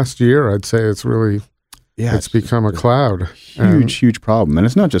 in the last year, I'd say it's really, it's become a cloud. Huge problem. And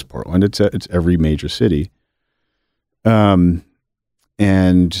it's not just Portland, it's every major city. And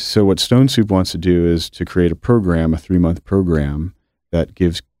so what Stone Soup wants to do is to create a program, a 3-month program that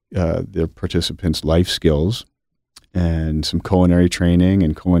gives their participants life skills and some culinary training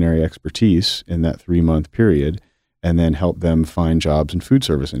and culinary expertise in that 3-month period, and then help them find jobs in food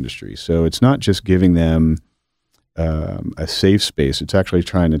service industry. So it's not just giving them a safe space. It's actually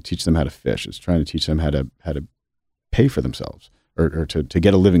trying to teach them how to fish. It's trying to teach them how to pay for themselves or to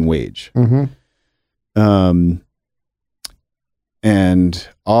get a living wage. Mm-hmm. And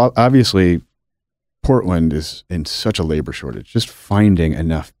obviously, Portland is in such a labor shortage. Just finding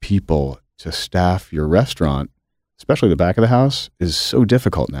enough people to staff your restaurant, especially the back of the house, is so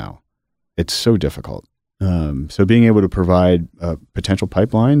difficult now. It's so difficult. So being able to provide a potential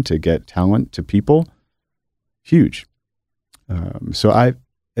pipeline to get talent to people, huge. So I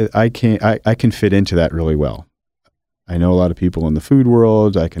can fit into that really well. I know a lot of people in the food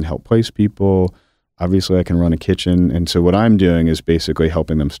world. I can help place people. Obviously, I can run a kitchen. And so what I'm doing is basically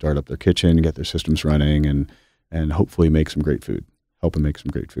helping them start up their kitchen, get their systems running, and hopefully make some great food, help them make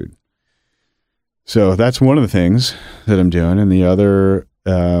some great food. So that's one of the things that I'm doing. And the other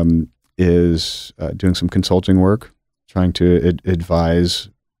is doing some consulting work, trying to advise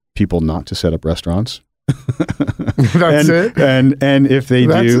people not to set up restaurants. That's it. And if they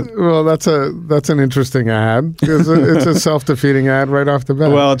do, well, that's an interesting ad because it's a self-defeating ad right off the bat.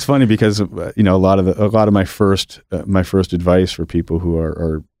 Well, it's funny because a lot of my first advice for people who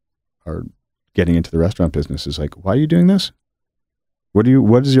are getting into the restaurant business is like, why are you doing this? What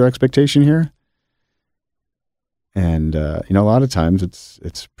is your expectation here? And a lot of times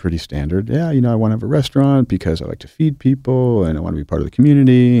it's pretty standard. Yeah, I want to have a restaurant because I like to feed people and I want to be part of the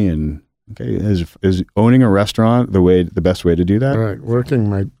community. And okay, is owning a restaurant the best way to do that? Right.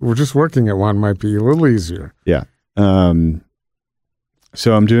 Just working at one might be a little easier. Yeah.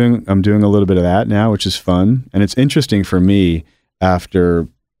 So I'm doing a little bit of that now, which is fun, and it's interesting for me after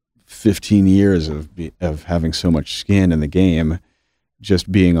 15 years of having so much skin in the game,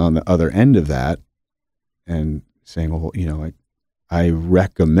 just being on the other end of that and saying, well, like I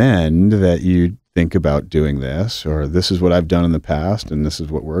recommend that you think about doing this, or this is what I've done in the past, and this is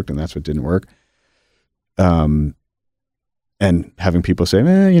what worked, and that's what didn't work. And having people say,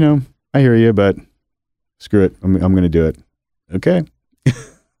 I hear you, but screw it, I'm going to do it. Okay.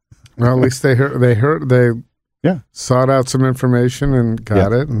 Well, at least they sought out some information and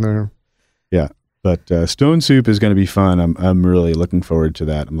got it, and they're But Stone Soup is going to be fun. I'm really looking forward to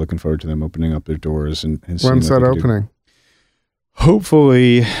that. I'm looking forward to them opening up their doors and seeing when's that opening?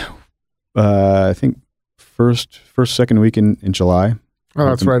 Hopefully, I think second week in July. Oh,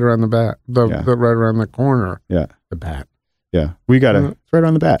 that's right around the bat. Right around the corner. Yeah, the bat. Yeah, we got it. It's right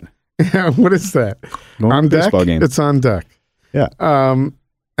around the bat. Yeah, what is that? On deck. Baseball game. It's on deck. Yeah.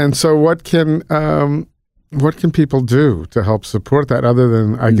 And so what can people do to help support that other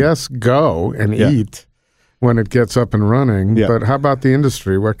than, I guess, go and eat when it gets up and running? Yeah. But how about the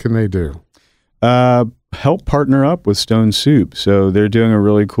industry? What can they do? Help partner up with Stone Soup. So they're doing a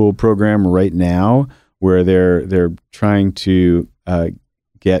really cool program right now where they're trying to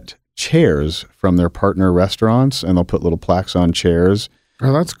get chairs from their partner restaurants, and they'll put little plaques on chairs.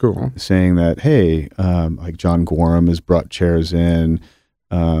 Oh, that's cool. Saying that, hey, like John Gorham has brought chairs in.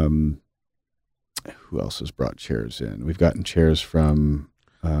 Who else has brought chairs in? We've gotten chairs from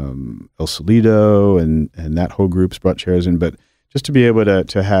El Solido, and that whole group's brought chairs in. But just to be able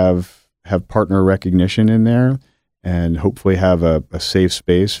to have partner recognition in there, and hopefully have a safe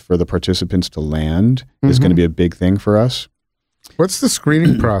space for the participants to land is going to be a big thing for us. What's the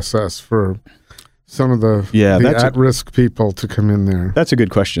screening process for some of the at-risk people to come in there? That's a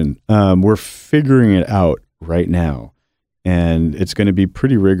good question. We're figuring it out right now. And it's going to be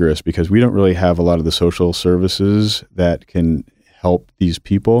pretty rigorous because we don't really have a lot of the social services that can help these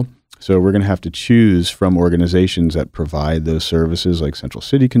people. So we're going to have to choose from organizations that provide those services, like Central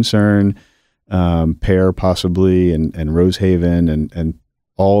City Concern, Pear possibly, and Rosehaven, and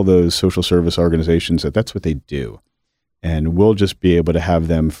all those social service organizations that's what they do. And we'll just be able to have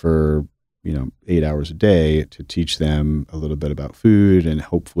them for 8 hours a day to teach them a little bit about food and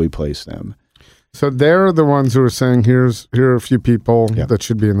hopefully place them. So they're the ones who are saying, here are a few people that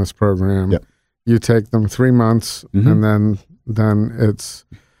should be in this program. Yep. You take them 3 months, and then it's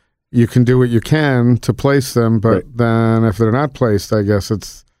you can do what you can to place them. But then if they're not placed, I guess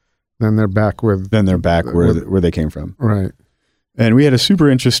then they're back where they came from. Right. And we had a super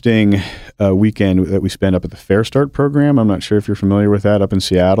interesting weekend that we spent up at the Fair Start program. I'm not sure if you're familiar with that up in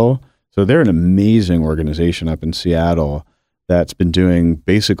Seattle. So they're an amazing organization up in Seattle that's been doing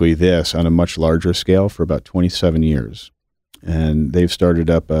basically this on a much larger scale for about 27 years. And they've started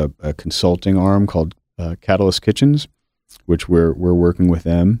up a consulting arm called Catalyst Kitchens, which we're working with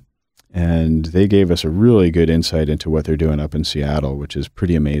them. And they gave us a really good insight into what they're doing up in Seattle, which is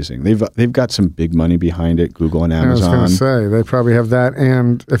pretty amazing. They've got some big money behind it, Google and Amazon. I was going to say, they probably have that.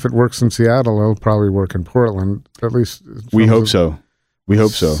 And if it works in Seattle, it'll probably work in Portland, at least. We hope so. We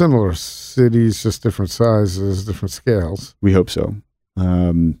hope so. Similar cities, just different sizes, different scales. We hope so.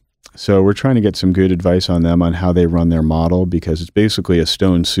 So we're trying to get some good advice on them on how they run their model, because it's basically a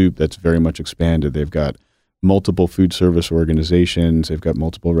Stone Soup that's very much expanded. They've got multiple food service organizations. They've got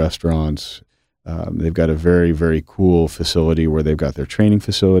multiple restaurants. They've got a very, very cool facility where they've got their training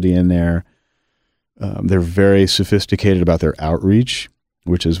facility in there. They're very sophisticated about their outreach,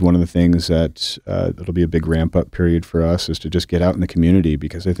 which is one of the things that it'll be a big ramp up period for us, is to just get out in the community.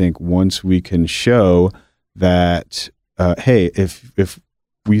 Because I think once we can show that, hey, if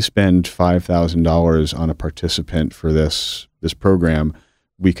we spend $5,000 on a participant for this program,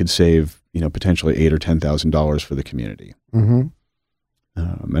 we could save, potentially $8,000 or $10,000 for the community. Mm-hmm.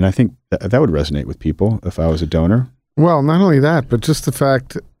 And I think that would resonate with people if I was a donor. Well, not only that, but just the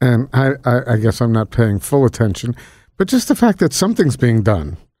fact, and I guess I'm not paying full attention, but just the fact that something's being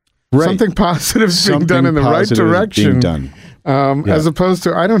done. Right. Something positive is being done in the right direction. As opposed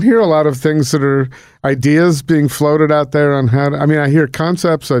to, I don't hear a lot of things that are ideas being floated out there on how to, I hear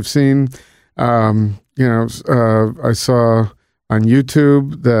concepts. I've seen, I saw on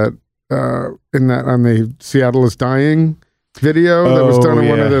YouTube that on the Seattle is Dying video that was done on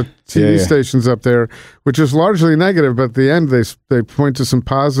one of the TV stations up there, which is largely negative, but at the end they point to some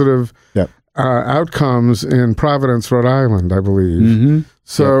positive outcomes in Providence, Rhode Island, I believe. Mm-hmm.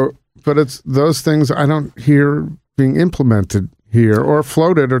 So, but it's those things I don't hear being implemented here or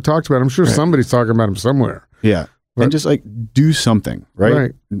floated or talked about. I'm sure somebody's talking about them somewhere. Yeah. But, and just do something,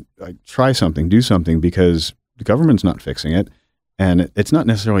 right? Try something, do something, because the government's not fixing it, and it's not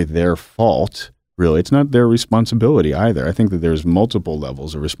necessarily their fault. Really, it's not their responsibility either. I think that there's multiple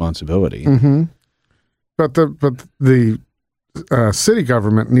levels of responsibility. Mm-hmm. But the city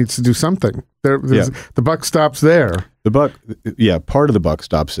government needs to do something. The buck stops there. Part of the buck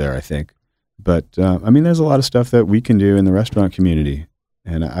stops there, I think. But there's a lot of stuff that we can do in the restaurant community,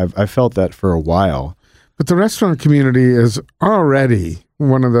 and I've felt that for a while. But the restaurant community is already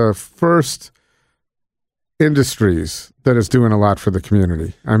one of the first industries that is doing a lot for the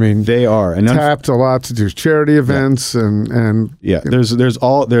community. They are, and tapped a lot to do charity events and there's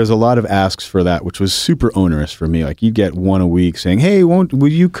a lot of asks for that, which was super onerous for me. Like, you'd get one a week saying, "Hey, will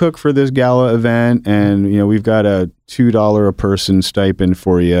you cook for this gala event? And we've got a $2 a person stipend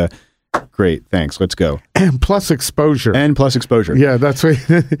for you." Great, thanks. Let's go. And plus exposure. Yeah, that's right.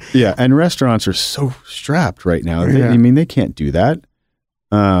 Yeah, and restaurants are so strapped right now. They can't do that.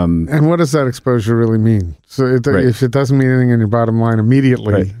 And what does that exposure really mean? So if it doesn't mean anything in your bottom line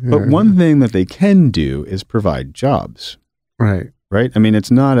immediately. But one thing that they can do is provide jobs. Right.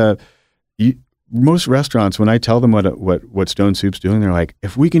 It's not most restaurants, when I tell them what Stone Soup's doing, they're like,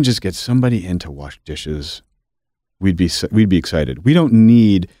 if we can just get somebody in to wash dishes, we'd be excited. We don't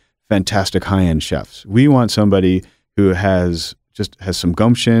need fantastic high-end chefs. We want somebody who has some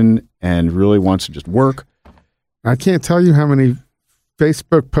gumption and really wants to just work. I can't tell you how many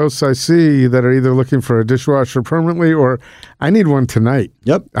Facebook posts I see that are either looking for a dishwasher permanently or I need one tonight.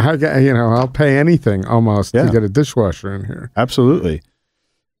 Yep. I'll pay anything almost to get a dishwasher in here. Absolutely.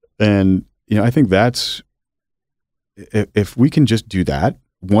 And, I think that's, if we can just do that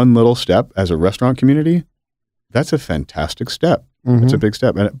one little step as a restaurant community, that's a fantastic step. Mm-hmm. It's a big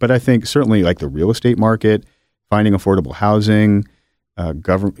step. But I think certainly like the real estate market, finding affordable housing,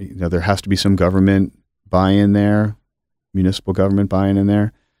 government, there has to be some government buy-in there. Municipal government buying in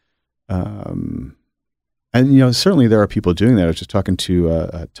there. And, certainly there are people doing that. I was just talking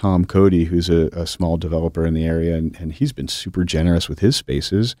to Tom Cody, who's a small developer in the area, and he's been super generous with his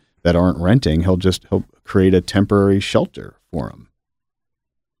spaces that aren't renting. He'll create a temporary shelter for them,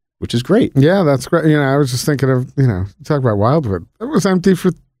 which is great. Yeah, that's great. I was just thinking of, talk about Wildwood. It was empty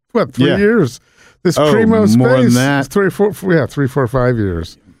for, 3 years? This primo space. More than that. 3, 4, 5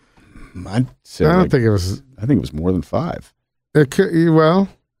 years. I'd say I think it was. I think it was more than 5. It could,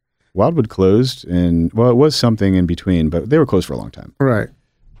 Wildwood closed, and it was something in between, but they were closed for a long time. Right.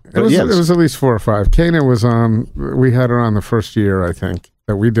 It was at least 4 or 5. Kana was on. We had her on the first year, I think,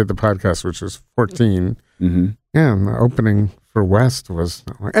 that we did the podcast, which was 14. Mm-hmm. Yeah, and the opening for West was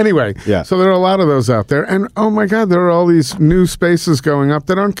anyway. Yeah. So there are a lot of those out there, and oh my God, there are all these new spaces going up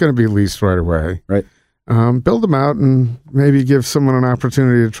that aren't going to be leased right away. Right. Build them out and maybe give someone an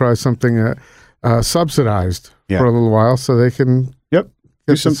opportunity to try something subsidized for a little while so they can get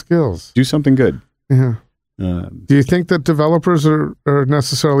some skills. Do something good. Yeah. Do you think that developers are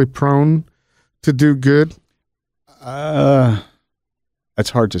necessarily prone to do good? It's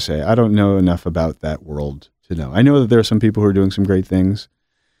hard to say. I don't know enough about that world to know. I know that there are some people who are doing some great things.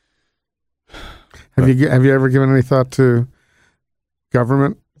 Have you ever given any thought to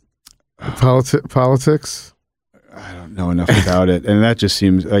government? Politics? I don't know enough about it. And that just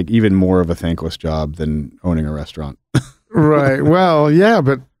seems like even more of a thankless job than owning a restaurant. Right. Well, yeah,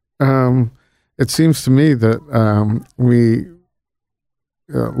 but it seems to me that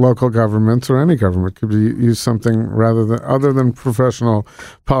local governments or any government could use something other than professional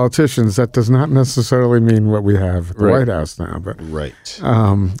politicians. That does not necessarily mean what we have at the White House now, but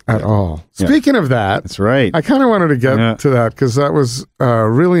at all. Yeah. Speaking of that, that's right. I kind of wanted to get to that because that was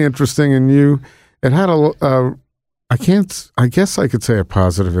really interesting, and it had I guess I could say a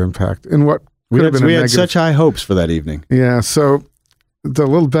positive impact in what we had such high hopes for that evening. Yeah. So the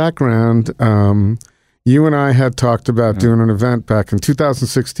little background, you and I had talked about doing an event back in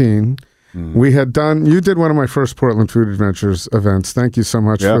 2016. You did one of my first Portland Food Adventures events. Thank you so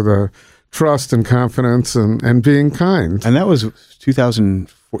much for the trust and confidence and being kind. And that was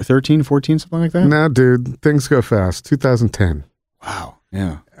 2013, 14, something like that? No, dude, things go fast. 2010. Wow.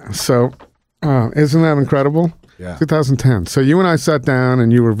 Yeah. So isn't that incredible? Yeah. 2010. So you and I sat down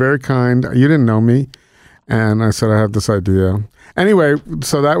and you were very kind. You didn't know me. And I said, I have this idea. Anyway,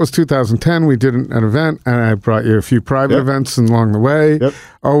 so that was 2010. We did an event, and I brought you a few private events along the way. Yep.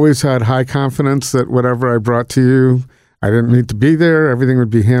 Always had high confidence that whatever I brought to you, I didn't need to be there. Everything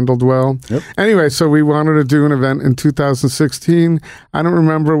would be handled well. Yep. Anyway, so we wanted to do an event in 2016. I don't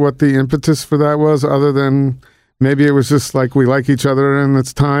remember what the impetus for that was, other than maybe it was just like we like each other and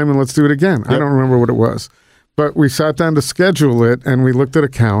it's time and let's do it again. Yep. I don't remember what it was. But we sat down to schedule it, and we looked at a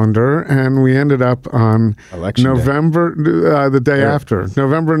calendar, and we ended up on November, the day after,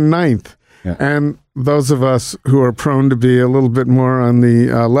 November 9th. Yeah. And those of us who are prone to be a little bit more on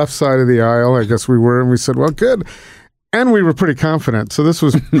the left side of the aisle, I guess we were, and we said, well, good. And we were pretty confident. So this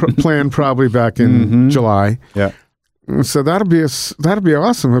was planned probably back in July. Yeah. So that'll be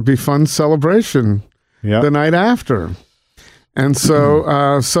awesome. It'll be fun celebration the night after. And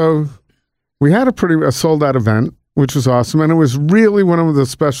so we had a sold-out event, which was awesome, and it was really one of the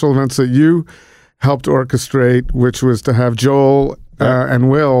special events that you helped orchestrate, which was to have Joel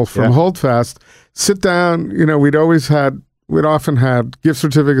and Will from Holdfast sit down. You know, we'd often had gift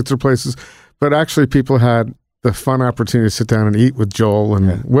certificates or places, but actually people had the fun opportunity to sit down and eat with Joel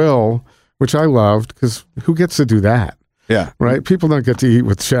and Will, which I loved, because who gets to do that? Yeah. Right? People don't get to eat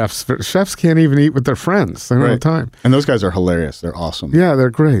with chefs. Chefs can't even eat with their friends. They don't have time. And those guys are hilarious. They're awesome. Yeah, they're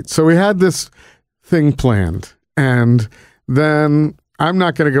great. So we had this thing planned. And then I'm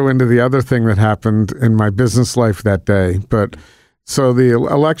not going to go into the other thing that happened in my business life that day. But so the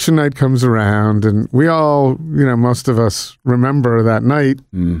election night comes around, and we all, most of us remember that night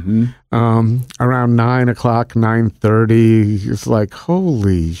around 9 o'clock, 9:30. It's like,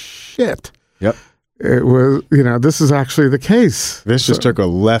 holy shit. Yep. It was, this is actually the case. This just took a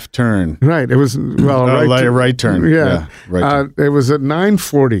left turn. Right. It was, right turn. Yeah. Right turn. It was at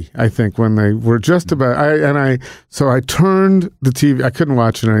 9:40, I think, when they were just about, so I turned the TV. I couldn't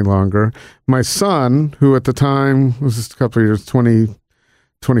watch it any longer. My son, who at the time was just a couple of years,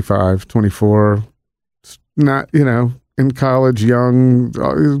 25, 24, not, in college, young,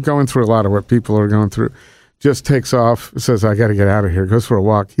 going through a lot of what people are going through, just takes off, says, I got to get out of here, goes for a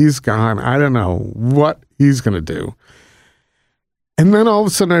walk. He's gone. I don't know what he's going to do. And then all of a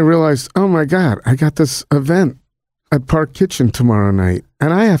sudden I realized, oh my God, I got this event at Park Kitchen tomorrow night,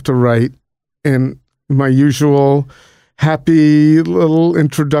 and I have to write in my usual happy little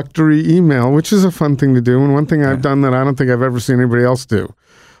introductory email, which is a fun thing to do. And one thing I've done that I don't think I've ever seen anybody else do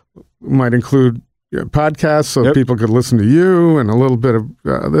might include podcasts, so people could listen to you and a little bit of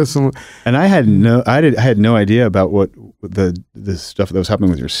this. And I had no idea about what the stuff that was happening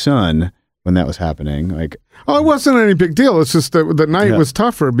with your son when that was happening. Like, it wasn't any big deal. It's just that the night was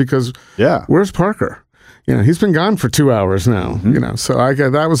tougher because where's Parker? He's been gone for 2 hours now. So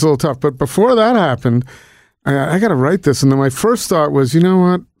that was a little tough. But before that happened, I got to write this, and then my first thought was, you know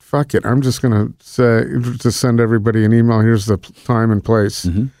what? Fuck it. I'm just going to send everybody an email. Here's the time and place.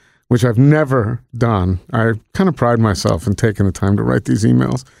 Which I've never done. I kind of pride myself in taking the time to write these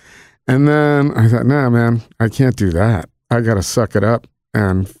emails. And then I thought, nah, man, I can't do that. I got to suck it up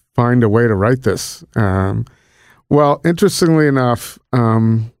and find a way to write this. Well, interestingly enough,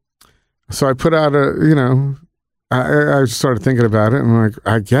 so I put out I started thinking about it, and I'm like,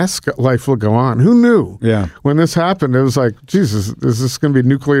 I guess life will go on. Who knew? Yeah. When this happened, it was like, Jesus, is this going to be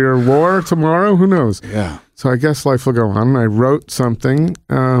nuclear war tomorrow? Who knows? Yeah. So I guess life will go on. And I wrote something,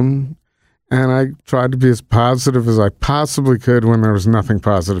 and I tried to be as positive as I possibly could when there was nothing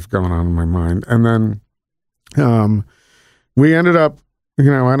positive going on in my mind. And then we ended up, I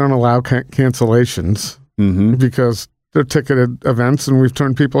don't allow cancellations because they're ticketed events, and we've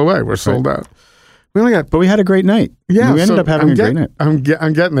turned people away. We're sold out. But we had a great night. Yeah, we ended up having a great night. I'm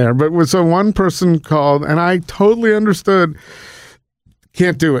getting there. But so one person called, and I totally understood.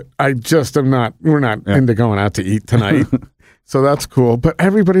 Can't do it. I just am not. We're not into going out to eat tonight. So that's cool. But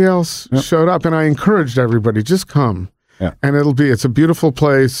everybody else showed up, and I encouraged everybody, just come. Yeah. And it's a beautiful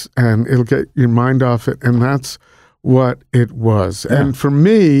place, and it'll get your mind off it. And that's what it was. Yeah. And for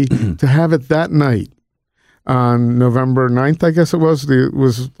me to have it that night on November 9th, I guess it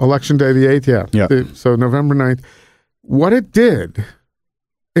was election day, the 8th. Yeah. Yeah. So November 9th, what it did,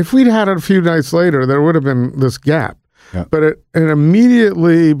 if we'd had it a few nights later, there would have been this gap. Yeah. But it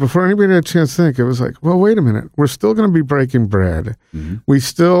immediately, before anybody had a chance to think, it was like, well, wait a minute. We're still going to be breaking bread.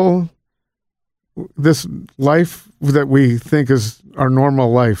 Mm-hmm. This life that we think is our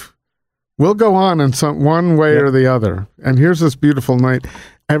normal life will go on in one way or the other. And here's this beautiful night.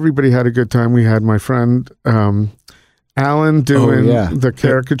 Everybody had a good time. We had my friend Alan doing the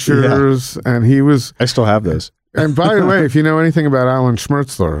caricatures, and he was... I still have those. And by the way, if you know anything about Alan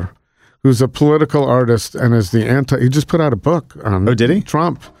Schmertzler, who's a political artist and is he just put out a book on did he?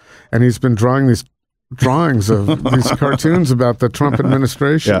 Trump, and he's been drawing these drawings of these cartoons about the Trump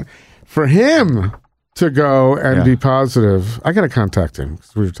administration. Yeah. For him to go and be positive, I got to contact him,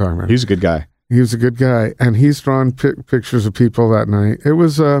 because we were talking about. He's a good guy. He was a good guy, and he's drawn pictures of people that night. It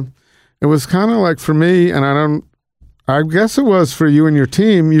was kind of like, for me, and I guess it was for you and your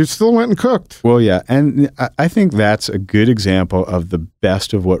team, you still went and cooked. Well, yeah. And I think that's a good example of the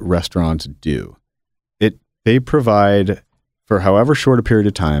best of what restaurants do. They provide, for however short a period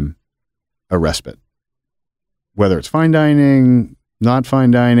of time, a respite. Whether it's fine dining, not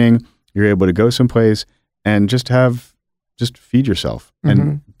fine dining, you're able to go someplace and just feed yourself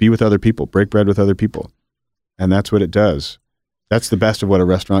and be with other people, break bread with other people. And that's what it does. That's the best of what a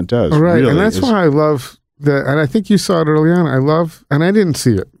restaurant does. Right. Really, and that's why I love that. And I think you saw it early on. And I didn't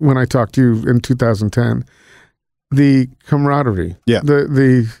see it when I talked to you in 2010, the camaraderie. Yeah.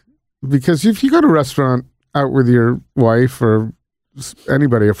 Because if you go to a restaurant out with your wife or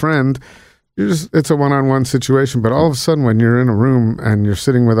anybody, a friend, it's a one-on-one situation. But all of a sudden, when you're in a room and you're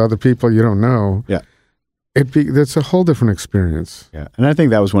sitting with other people you don't know, that's a whole different experience. Yeah. And I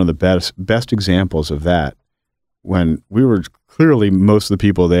think that was one of the best examples of that, when we were clearly, most of the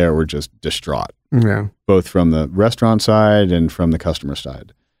people there were just distraught. Yeah. Both from the restaurant side and from the customer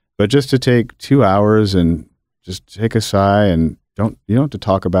side. But just to take 2 hours and just take a sigh, and you don't have to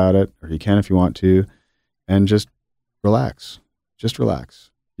talk about it, or you can if you want to, and just relax. Just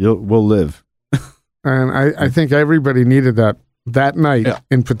relax. We'll live. And I think everybody needed that night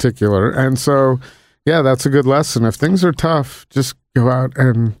in particular. And so, that's a good lesson. If things are tough, just go out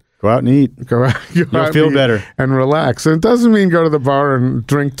and eat. You'll feel better. And relax. And it doesn't mean go to the bar and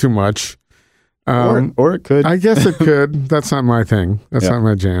drink too much. Or it could. I guess it could. That's not my thing. That's not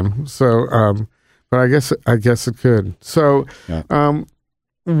my jam. So, but I guess it could. So,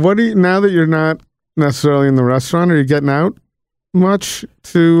 what do you, now that you're not necessarily in the restaurant, are you getting out much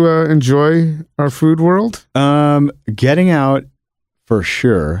to enjoy our food world? Getting out for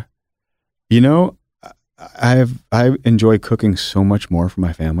sure. I enjoy cooking so much more for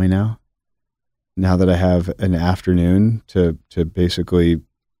my family now. Now that I have an afternoon to basically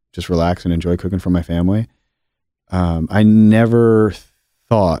just relax and enjoy cooking for my family. I never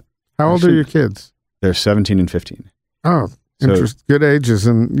thought. How old are your kids? They're 17 and 15. Oh, good ages,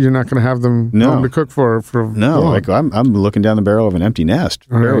 and you're not going to have them home to cook for no. long. Like I'm looking down the barrel of an empty nest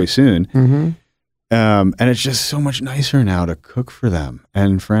fairly soon. Mm-hmm. And it's just so much nicer now to cook for them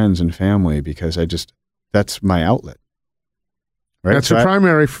and friends and family, because that's my outlet. Right? That's your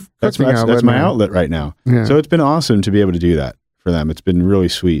primary cooking outlet. That's my outlet right now. Yeah. So it's been awesome to be able to do that for them. It's been really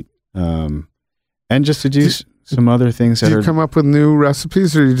sweet. And just to do some other things do you come up with new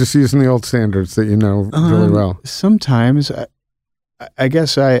recipes, or are you just using the old standards that you know really well? Sometimes I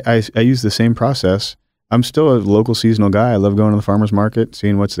guess I use the same process. I'm still a local seasonal guy. I love going to the farmer's market,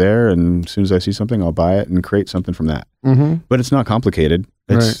 seeing what's there, and as soon as I see something, I'll buy it and create something from that. Mm-hmm. But it's not complicated.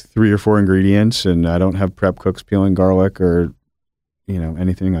 It's 3 or 4 ingredients, and I don't have prep cooks peeling garlic or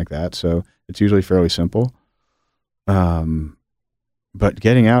anything like that. So it's usually fairly simple. But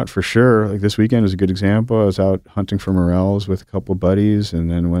getting out for sure, like this weekend is a good example. I was out hunting for morels with a couple of buddies, and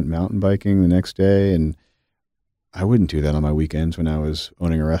then went mountain biking the next day. And I wouldn't do that on my weekends when I was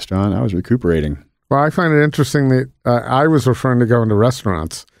owning a restaurant. I was recuperating. Well, I find it interesting that I was referring to going to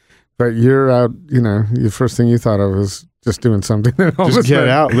restaurants, but you're out, the first thing you thought of was just doing something. Just get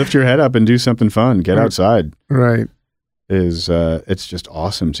out, lift your head up and do something fun. Get outside. Right. It's just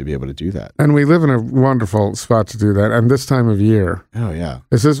awesome to be able to do that. And we live in a wonderful spot to do that. And this time of year. Oh, yeah.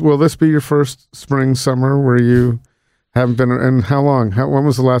 Will this be your first spring, summer where you haven't been? And how long? When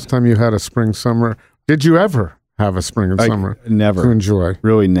was the last time you had a spring, summer? Did you ever have a spring and summer? Never. To enjoy?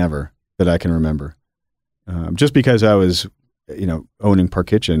 Really never that I can remember. Just because I was, owning Park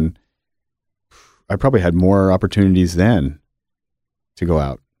Kitchen, I probably had more opportunities then to go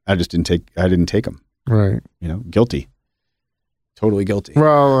out. I just didn't take them. Right. Guilty. totally guilty.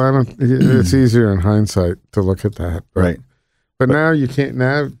 Well, I don't. It's easier in hindsight to look at that, Right. But now you can't.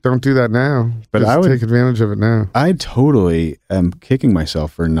 Now, don't do that now. But Just I would take advantage of it now. I totally am kicking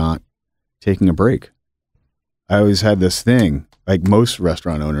myself for not taking a break. I always had this thing, like most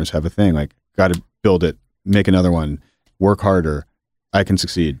restaurant owners have a thing, like got to build it, make another one, work harder, I can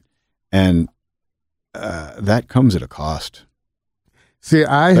succeed. And that comes at a cost. See,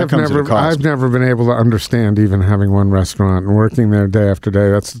 I've never been able to understand even having one restaurant and working there day after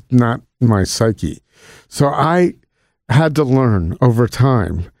day. That's not my psyche. So I had to learn over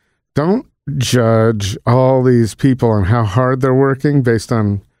time. Don't judge all these people on how hard they're working based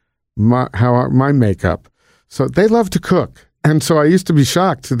on my makeup. So they love to cook. And so I used to be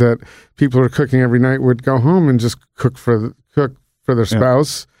shocked that people who are cooking every night would go home and just cook for their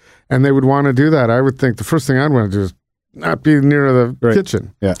spouse, and they would want to do that. I would think the first thing I'd want to do is not be near the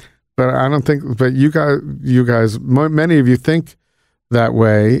kitchen. Yeah. But I don't think, but you guys, many of you think that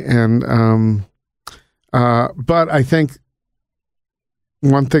way. And, but I think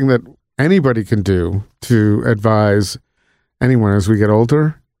one thing that anybody can do to advise anyone as we get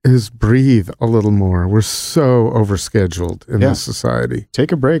older is breathe a little more. We're so overscheduled in this society.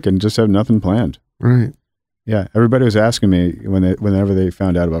 Take a break and just have nothing planned. Right. Yeah. Everybody was asking me whenever they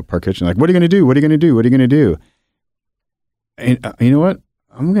found out about Park Kitchen, like, what are you going to do? What are you going to do? What are you going to do? And you know what?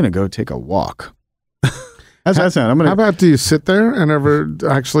 I'm going to go take a walk. How's that sound? How about, do you sit there and ever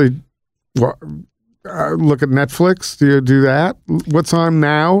actually look at Netflix? Do you do that? What's on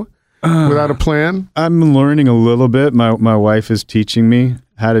now without a plan? I'm learning a little bit. My wife is teaching me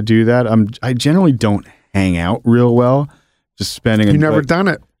how to do that. I generally don't hang out real well. Just spending. You never done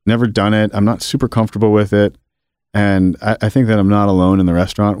it. Never done it. I'm not super comfortable with it, and I think that I'm not alone in the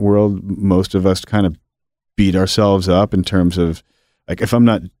restaurant world. Most of us kind of beat ourselves up in terms of, like, if I'm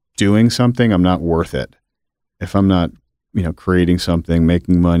not doing something, I'm not worth it. If I'm not, creating something,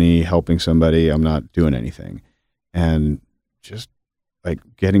 making money, helping somebody, I'm not doing anything. And just like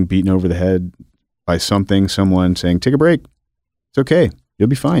getting beaten over the head by someone saying, take a break. It's okay. You'll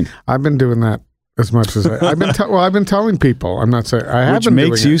be fine. I've been doing that as much as I've been telling people. I'm not saying I haven't. Which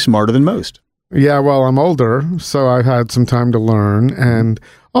makes you smarter than most. Yeah, well, I'm older, so I've had some time to learn. And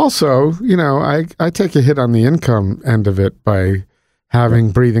also, I take a hit on the income end of it by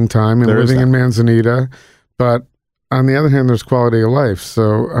having breathing time and living in Manzanita. But on the other hand, there's quality of life.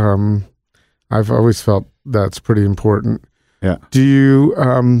 So I've always felt that's pretty important. Yeah. Do you,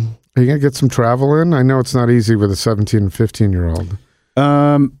 are you going to get some travel in? I know it's not easy with a 17 and 15-year-old.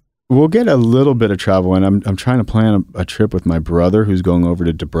 We'll get a little bit of travel in. I'm trying to plan a trip with my brother who's going over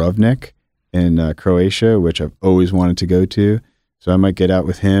to Dubrovnik in Croatia, which I've always wanted to go to. So I might get out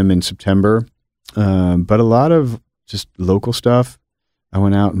with him in September. But a lot of just local stuff. I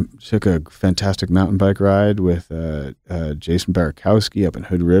went out and took a fantastic mountain bike ride with Jason Barakowski up in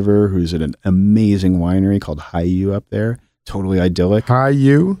Hood River, who's at an amazing winery called Hiyu up there. Totally idyllic.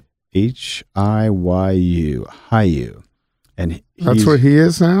 Hiyu? Hiyu. Hiyu. And that's where he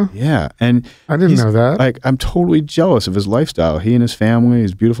is now? Yeah. And I didn't know that. Like, I'm totally jealous of his lifestyle. He and his family,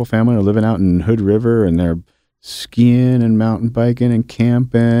 his beautiful family, are living out in Hood River, and they're skiing and mountain biking and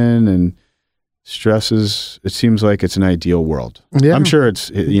camping and stresses. It seems like it's an ideal world. Yeah. I'm sure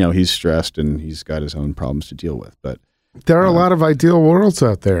he's stressed and he's got his own problems to deal with, but there are a lot of ideal worlds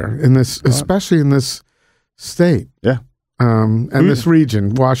out there in this, especially in this state. Yeah. And this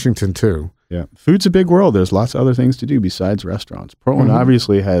region, Washington too. Yeah. Food's a big world. There's lots of other things to do besides restaurants. Portland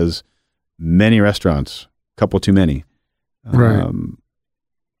obviously has many restaurants, a couple too many. Right.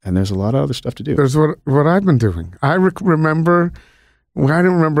 And there's a lot of other stuff to do. There's what I've been doing. I remember, I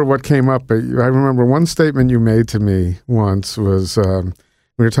don't remember what came up, but I remember one statement you made to me once was,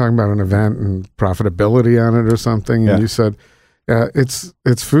 we were talking about an event and profitability on it or something. And you said,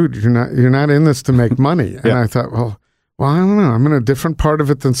 it's food. You're not in this to make money. And I thought, well, I don't know. I'm in a different part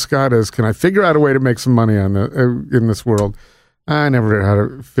of it than Scott is. Can I figure out a way to make some money in this world? I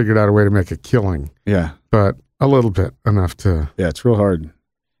never figured out a way to make a killing. Yeah. But a little bit, enough to. Yeah, it's real hard.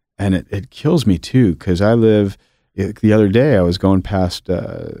 And it kills me too, because I live, the other day I was going past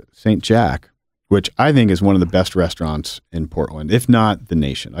St. Jack, which I think is one of the best restaurants in Portland, if not the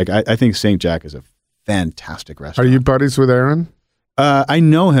nation. Like I think St. Jack is a fantastic restaurant. Are you buddies with Aaron? I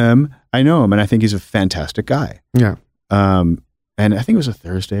know him, and I think he's a fantastic guy. Yeah. And I think it was a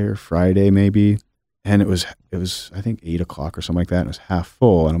Thursday or Friday maybe, and it was I think 8:00 or something like that, and it was half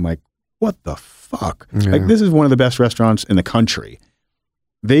full, and I'm like, what the fuck? Yeah. Like, this is one of the best restaurants in the country.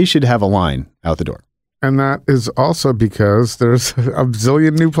 They should have a line out the door. And that is also because there's a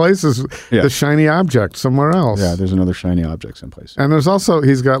zillion new places, Yeah. the shiny object somewhere else. Yeah, there's another shiny object someplace. And there's also,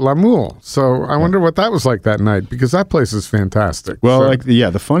 he's got La Moule. So I wonder what that was like that night, because that place is fantastic. Well, So-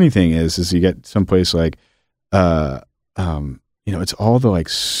 the funny thing is you get someplace like, it's all the like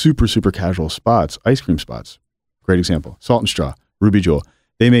super, super casual spots, ice cream spots. Great example. Salt and Straw, Ruby Jewel.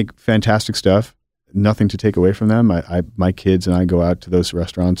 They make fantastic stuff. Nothing to take away from them. My kids and I go out to those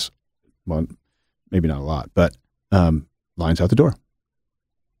restaurants. Well, maybe not a lot, but lines out the door.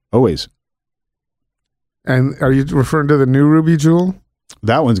 Always. And are you referring to the new Ruby Jewel?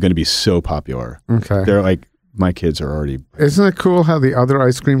 That one's going to be so popular. Okay. They're like, my kids are already. Isn't it cool how the other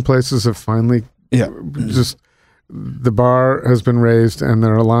ice cream places have finally just, the bar has been raised and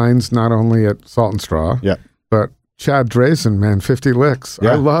there are lines not only at Salt and Straw, Yeah. but Chad Drazen, man, 50 Licks.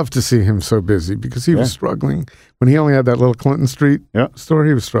 Yeah. I love to see him so busy because he was Yeah. struggling. When he only had that little Clinton Street Yeah. store,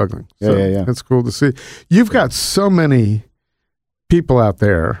 he was struggling. So Yeah. it's cool to see. You've got so many people out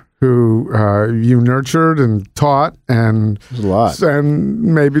there who you nurtured and taught and There's a lot. and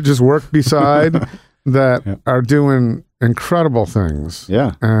maybe just worked beside that Yeah. are doing incredible things.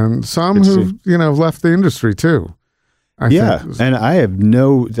 Yeah. And some Good to who've, left the industry too. I think. And I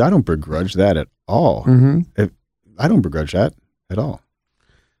don't begrudge that at all. Mhm. I don't begrudge that at all.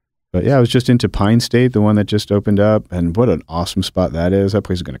 But yeah, I was just into Pine State, the one that just opened up, and what an awesome spot that is. That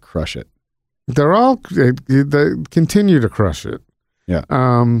place is going to crush it. They're all, they continue to crush it. Yeah.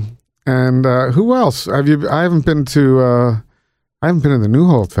 And who else? I haven't been to the New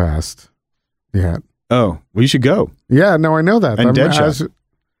Hold Fast yet. Oh, well, you should go. Yeah, no, I know that. And Deadshot.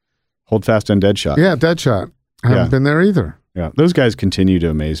 Hold Fast and Deadshot. Yeah, Deadshot. I haven't Yeah. been there either. Yeah. Those guys continue to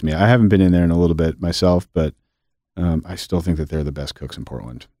amaze me. I haven't been in there in a little bit myself, but I still think that they're the best cooks in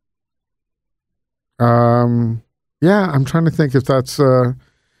Portland. Yeah, I'm trying to think if that's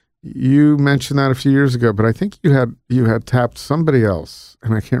you mentioned that a few years ago, but I think you had tapped somebody else,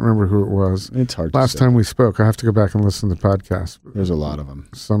 and I can't remember who it was. It's hard Last to say. time we spoke, I have to go back and listen to the podcast. There's a lot of them.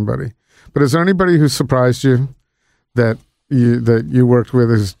 Somebody, but is there anybody who surprised you that you worked with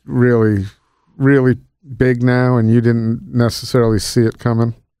is really, really big now, and you didn't necessarily see it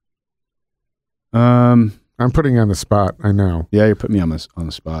coming? I'm putting you on the spot. I know. Yeah, you're putting me on the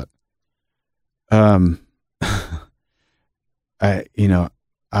spot. Let's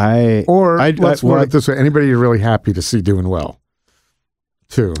word it this way: anybody you're really happy to see doing well,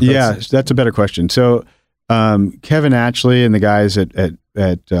 too. That's a better question. So, Kevin Atchley and the guys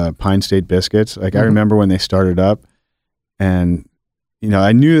at Pine State Biscuits, like I remember when they started up, and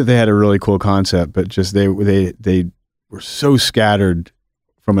I knew that they had a really cool concept, but just they were so scattered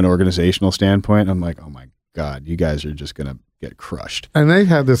from an organizational standpoint. I'm like, oh my God, you guys are just gonna get crushed. And they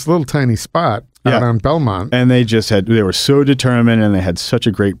had this little tiny spot out on Belmont. And they were so determined, and they had such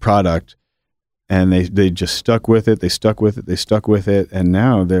a great product, and they just stuck with it. They stuck with it. And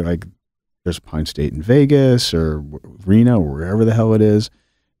now they're like, there's Pine State in Vegas or Reno or wherever the hell it is.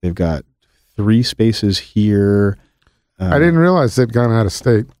 They've got 3 spaces here. I didn't realize they'd gone out of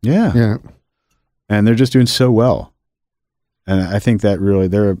state. Yeah. Yeah. And they're just doing so well. And I think that really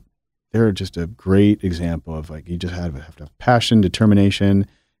they're just a great example of like, you just have to have passion, determination,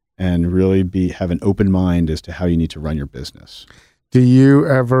 and really have an open mind as to how you need to run your business. Do you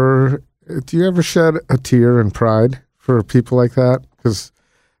ever shed a tear in pride for people like that? Because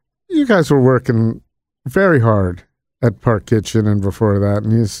you guys were working very hard at Park Kitchen and before that,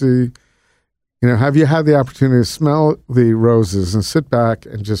 and you see, have you had the opportunity to smell the roses and sit back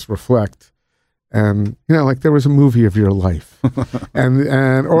and just reflect? And like there was a movie of your life,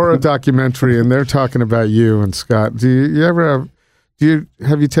 and or a documentary, and they're talking about you and Scott. Do you ever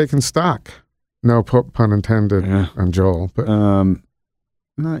have you taken stock? No pun intended on Joel, but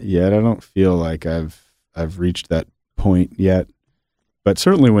not yet. I don't feel like I've reached that point yet. But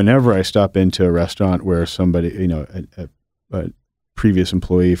certainly, whenever I stop into a restaurant where somebody, a previous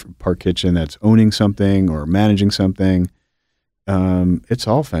employee from Park Kitchen that's owning something or managing something. It's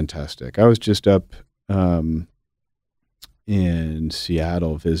all fantastic. I was just up in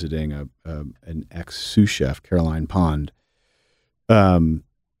Seattle visiting an ex-sous chef, Caroline Pond,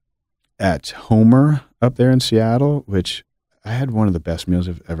 at Homer up there in Seattle, which I had one of the best meals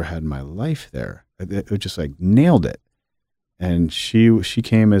I've ever had in my life there. It just like nailed it. And she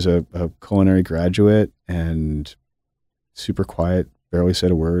came as a culinary graduate and super quiet, barely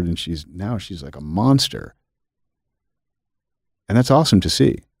said a word, and she's like a monster. And that's awesome to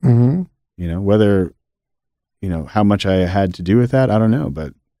see. mm-hmm. Whether, how much I had to do with that, I don't know,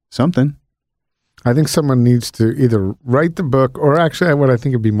 but something. I think someone needs to either write the book or actually what I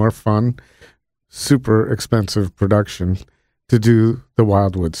think would be more fun, super expensive production to do the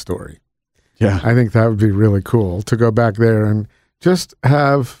Wildwood story. Yeah. I think that would be really cool to go back there and just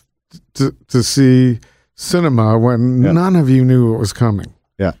have to see cinema when none of you knew it was coming.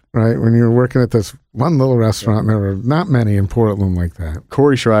 Yeah. Right? When you were working at this one little restaurant, there were not many in Portland like that.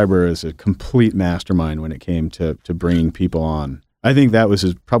 Corey Schreiber is a complete mastermind when it came to bringing people on. I think that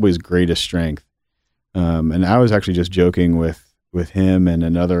was probably his greatest strength. And I was actually just joking with him and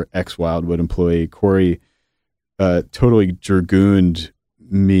another ex-Wildwood employee. Corey totally dragooned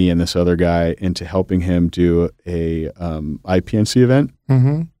me and this other guy into helping him do a IPNC event.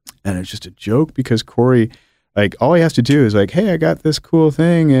 Mm-hmm. And it's just a joke because Corey, like, all he has to do is like, hey, I got this cool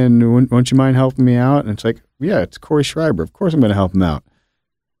thing and won't you mind helping me out? And it's like, yeah, it's Corey Schreiber. Of course I'm going to help him out.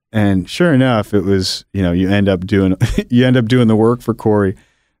 And sure enough, it was, you end up doing the work for Corey.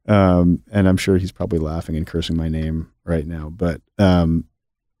 And I'm sure he's probably laughing and cursing my name right now. But,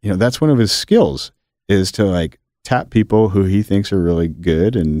 that's one of his skills is to like tap people who he thinks are really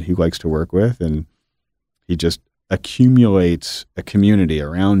good and he likes to work with. And he just accumulates a community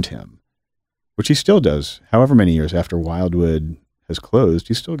around him, which he still does. However many years after Wildwood has closed,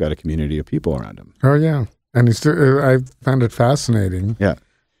 he's still got a community of people around him. Oh, yeah. And I found it fascinating. Yeah.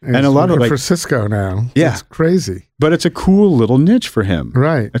 And a lot of for Cisco now. Yeah. It's crazy. But it's a cool little niche for him.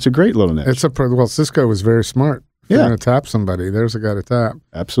 Right. It's a great little niche. Well, Cisco was very smart. If you're going to tap somebody, there's a guy to tap.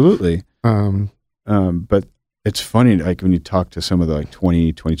 Absolutely. But it's funny, like when you talk to some of the like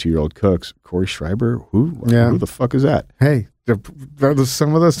 20, 22-year-old cooks, Corey Schreiber, who the fuck is that? Hey,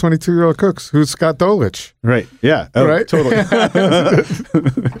 some of those 22-year-old cooks. Who's Scott Dolich? Right. Yeah. Oh, right. Totally.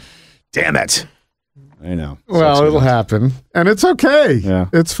 Damn it. I know. Well, it'll happen. And it's okay. Yeah.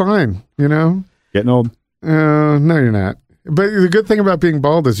 It's fine, Getting old? No, you're not. But the good thing about being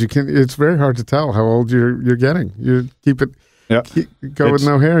bald is it's very hard to tell how old you're getting. You keep it, go with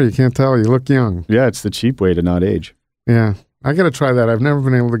no hair. You can't tell. You look young. Yeah, it's the cheap way to not age. Yeah. I got to try that. I've never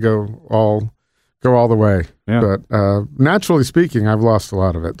been able to go all the way. Yeah. But naturally speaking, I've lost a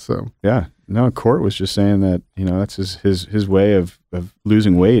lot of it. So yeah. No, Court was just saying that, that's his way of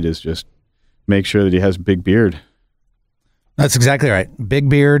losing weight is just make sure that he has a big beard. That's exactly right. Big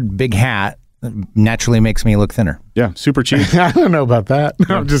beard, big hat naturally makes me look thinner. Yeah, super cheap. I don't know about that.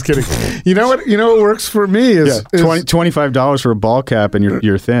 No, I'm just kidding. You know what works for me is $25 for a ball cap and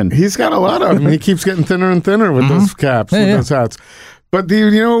you're thin. He's got a lot of them. He keeps getting thinner and thinner with those caps, those hats. But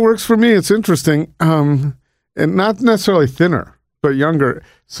what works for me? It's interesting, and not necessarily thinner, but younger.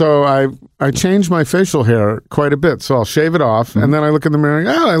 So I change my facial hair quite a bit. So I'll shave it off, and then I look in the mirror and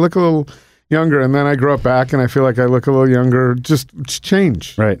I look a little younger, and then I grow it back and I feel like I look a little younger. Just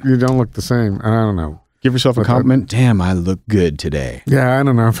change. Right. You don't look the same. I don't know. Give yourself a compliment. Damn, I look good today. Yeah, I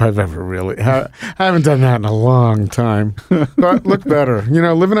don't know if I've ever really. I haven't done that in a long time. But look better.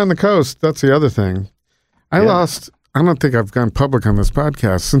 Living on the coast, that's the other thing. I don't think I've gone public on this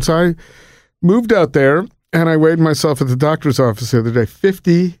podcast. Since I moved out there and I weighed myself at the doctor's office the other day,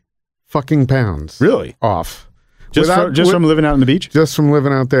 50 fucking pounds. Really? Off. From living out on the beach? Just from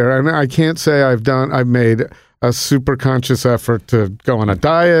living out there. And I can't say I've made a super conscious effort to go on a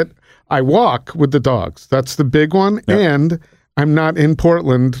diet. I walk with the dogs. That's the big one. Yep. And I'm not in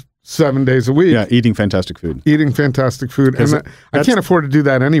Portland 7 days a week. Yeah, eating fantastic food. And I can't afford to do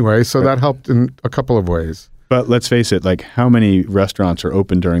that anyway, so that helped in a couple of ways. But let's face it, like how many restaurants are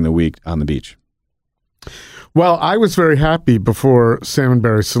open during the week on the beach? Well, I was very happy before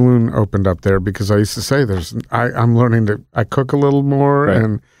Salmonberry Saloon opened up there because I used to say I'm learning I cook a little more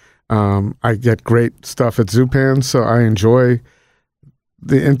and I get great stuff at Zupan, so I enjoy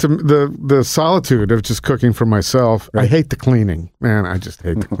the solitude of just cooking for myself. Right. I hate the cleaning. Man, I just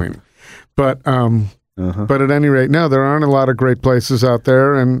hate the cleaning. But but at any rate, no, there aren't a lot of great places out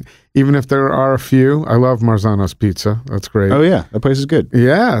there, and even if there are a few, I love Marzano's Pizza. That's great. Oh yeah, that place is good.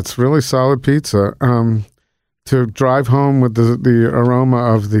 Yeah, it's really solid pizza. To drive home with the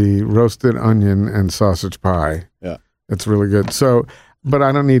aroma of the roasted onion and sausage pie. Yeah. It's really good. So, but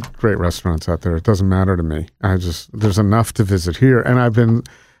I don't need great restaurants out there. It doesn't matter to me. There's enough to visit here. And I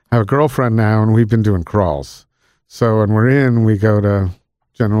have a girlfriend now, and we've been doing crawls. So when we're in, we go to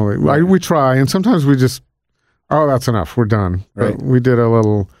generally, we try, and sometimes we just, that's enough. We're done. Right. We did a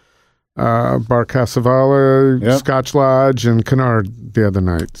little Bar Casavala, Scotch Lodge, and Kennard the other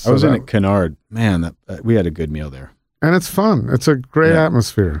night. So I was in at Kennard. Man, we had a good meal there. And it's fun. It's a great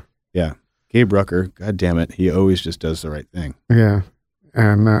atmosphere. Yeah. Gabe Rucker, God damn it, he always just does the right thing. Yeah.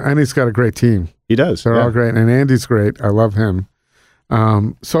 And he's got a great team. He does. They're all great. And Andy's great. I love him.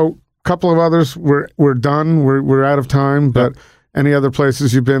 So a couple of others, we're done. We're out of time. But any other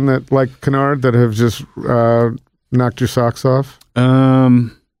places you've been that, like Kennard, that have just knocked your socks off?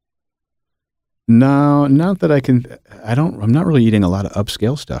 No, not that I can. I'm not really eating a lot of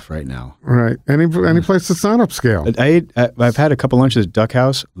upscale stuff right now. Right. Any place that's not upscale. I've had a couple lunches at Duck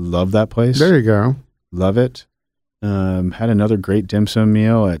House. Love that place. There you go. Love it. Had another great dim sum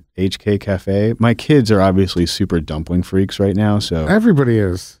meal at HK Cafe. My kids are obviously super dumpling freaks right now, so everybody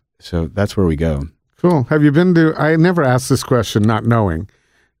is. So that's where we go. Cool. Have you been to? I never asked this question, not knowing.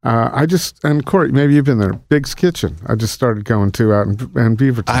 And Corey, maybe you've been there. Big's Kitchen. I just started going to out in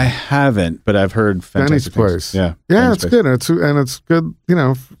Beaverton. I haven't, but I've heard fantastic Denny's things. place. Yeah, it's good. It's good.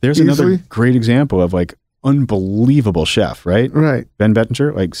 There's easily. another great example of like unbelievable chef, right? Right. Ben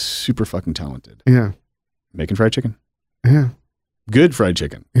Bettinger, like super fucking talented. Yeah. Making fried chicken. Yeah. Good fried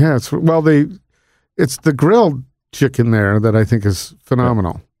chicken. Yeah. It's the grilled chicken there that I think is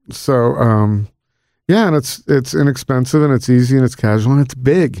phenomenal. Yeah. So, and it's inexpensive and it's easy and it's casual and it's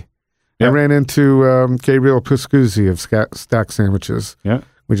big. Yep. I ran into Gabriel Puscuzzi of Stack Sandwiches. Yeah.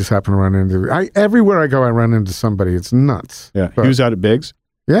 We just happened to run into. Everywhere I go, I run into somebody. It's nuts. Yeah. He was out at Big's?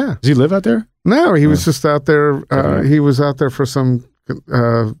 Yeah. Does he live out there? No, he was just out there. He was out there for some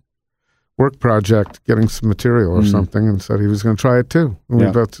work project, getting some material or something, and said he was going to try it too. And we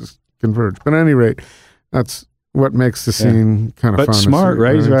both just converged. But at any rate, that's what makes the scene kind of fun. But smart,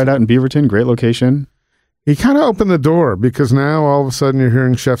 right? He's right out in Beaverton. Great location. He kind of opened the door because now all of a sudden you're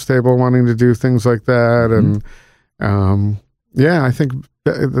hearing Chef's Table wanting to do things like that. Mm-hmm. And I think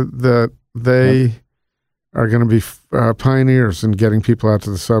that they are going to be pioneers in getting people out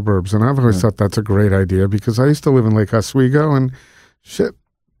to the suburbs. And I've always thought that's a great idea because I used to live in Lake Oswego and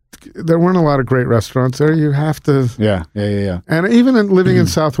there weren't a lot of great restaurants there. You have to. Yeah. And even living in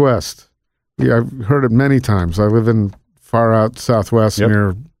Southwest, I've heard it many times. I live in far out Southwest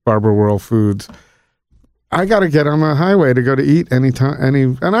near Barber World Foods. I got to get on the highway to go to eat and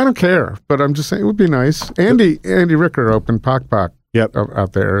I don't care, but I'm just saying it would be nice. Andy Ricker opened Pock Pock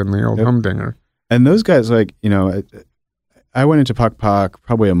out there in the old Humdinger. And those guys, like, I went into Pock Pock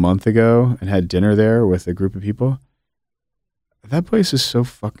probably a month ago and had dinner there with a group of people. That place is so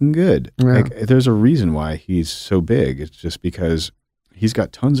fucking good. Yeah. Like, there's a reason why he's so big. It's just because he's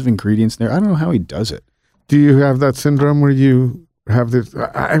got tons of ingredients there. I don't know how he does it. Do you have that syndrome where you have this?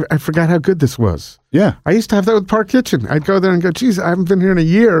 I forgot how good this was. Yeah. I used to have that with Park Kitchen. I'd go there and go, geez, I haven't been here in a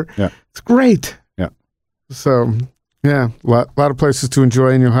year. Yeah. It's great. Yeah. So, a lot of places to enjoy,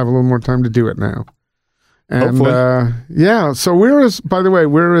 and you'll have a little more time to do it now. And so where is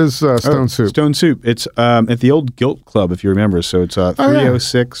Stone Soup? Stone Soup. It's at the old Gilt Club, if you remember. So it's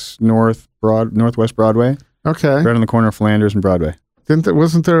 306 Northwest Broadway. Okay. Right on the corner of Flanders and Broadway.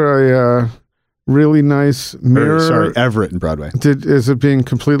 Wasn't there a really nice mirror? Everett and Broadway. Is it being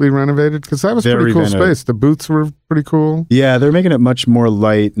completely renovated? Because that was a pretty cool space. The booths were pretty cool. Yeah, they're making it much more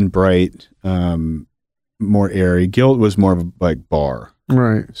light and bright, more airy. Gilt was more of a bar.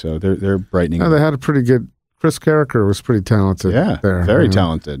 Right. So they're brightening. No, they had a pretty good. Chris Carricker was pretty talented. Yeah, there. Very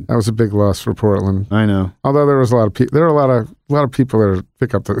talented. That was a big loss for Portland. I know. Although there was a lot of people. There were a lot of people that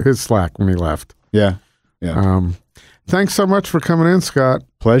pick up his slack when he left. Yeah. Thanks so much for coming in, Scott.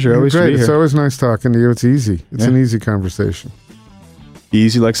 Pleasure. Always great. To be here. It's always nice talking to you. It's easy. It's an easy conversation.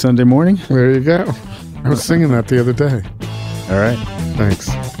 Easy like Sunday morning. There you go. I was singing that the other day. All right. Thanks.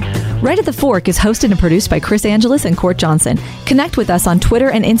 Right at the Fork is hosted and produced by Chris Angeles and Court Johnson. Connect with us on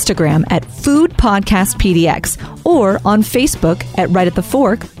Twitter and Instagram at Food Podcast PDX or on Facebook at Right at the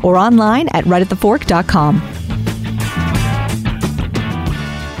Fork or online at rightatthefork.com.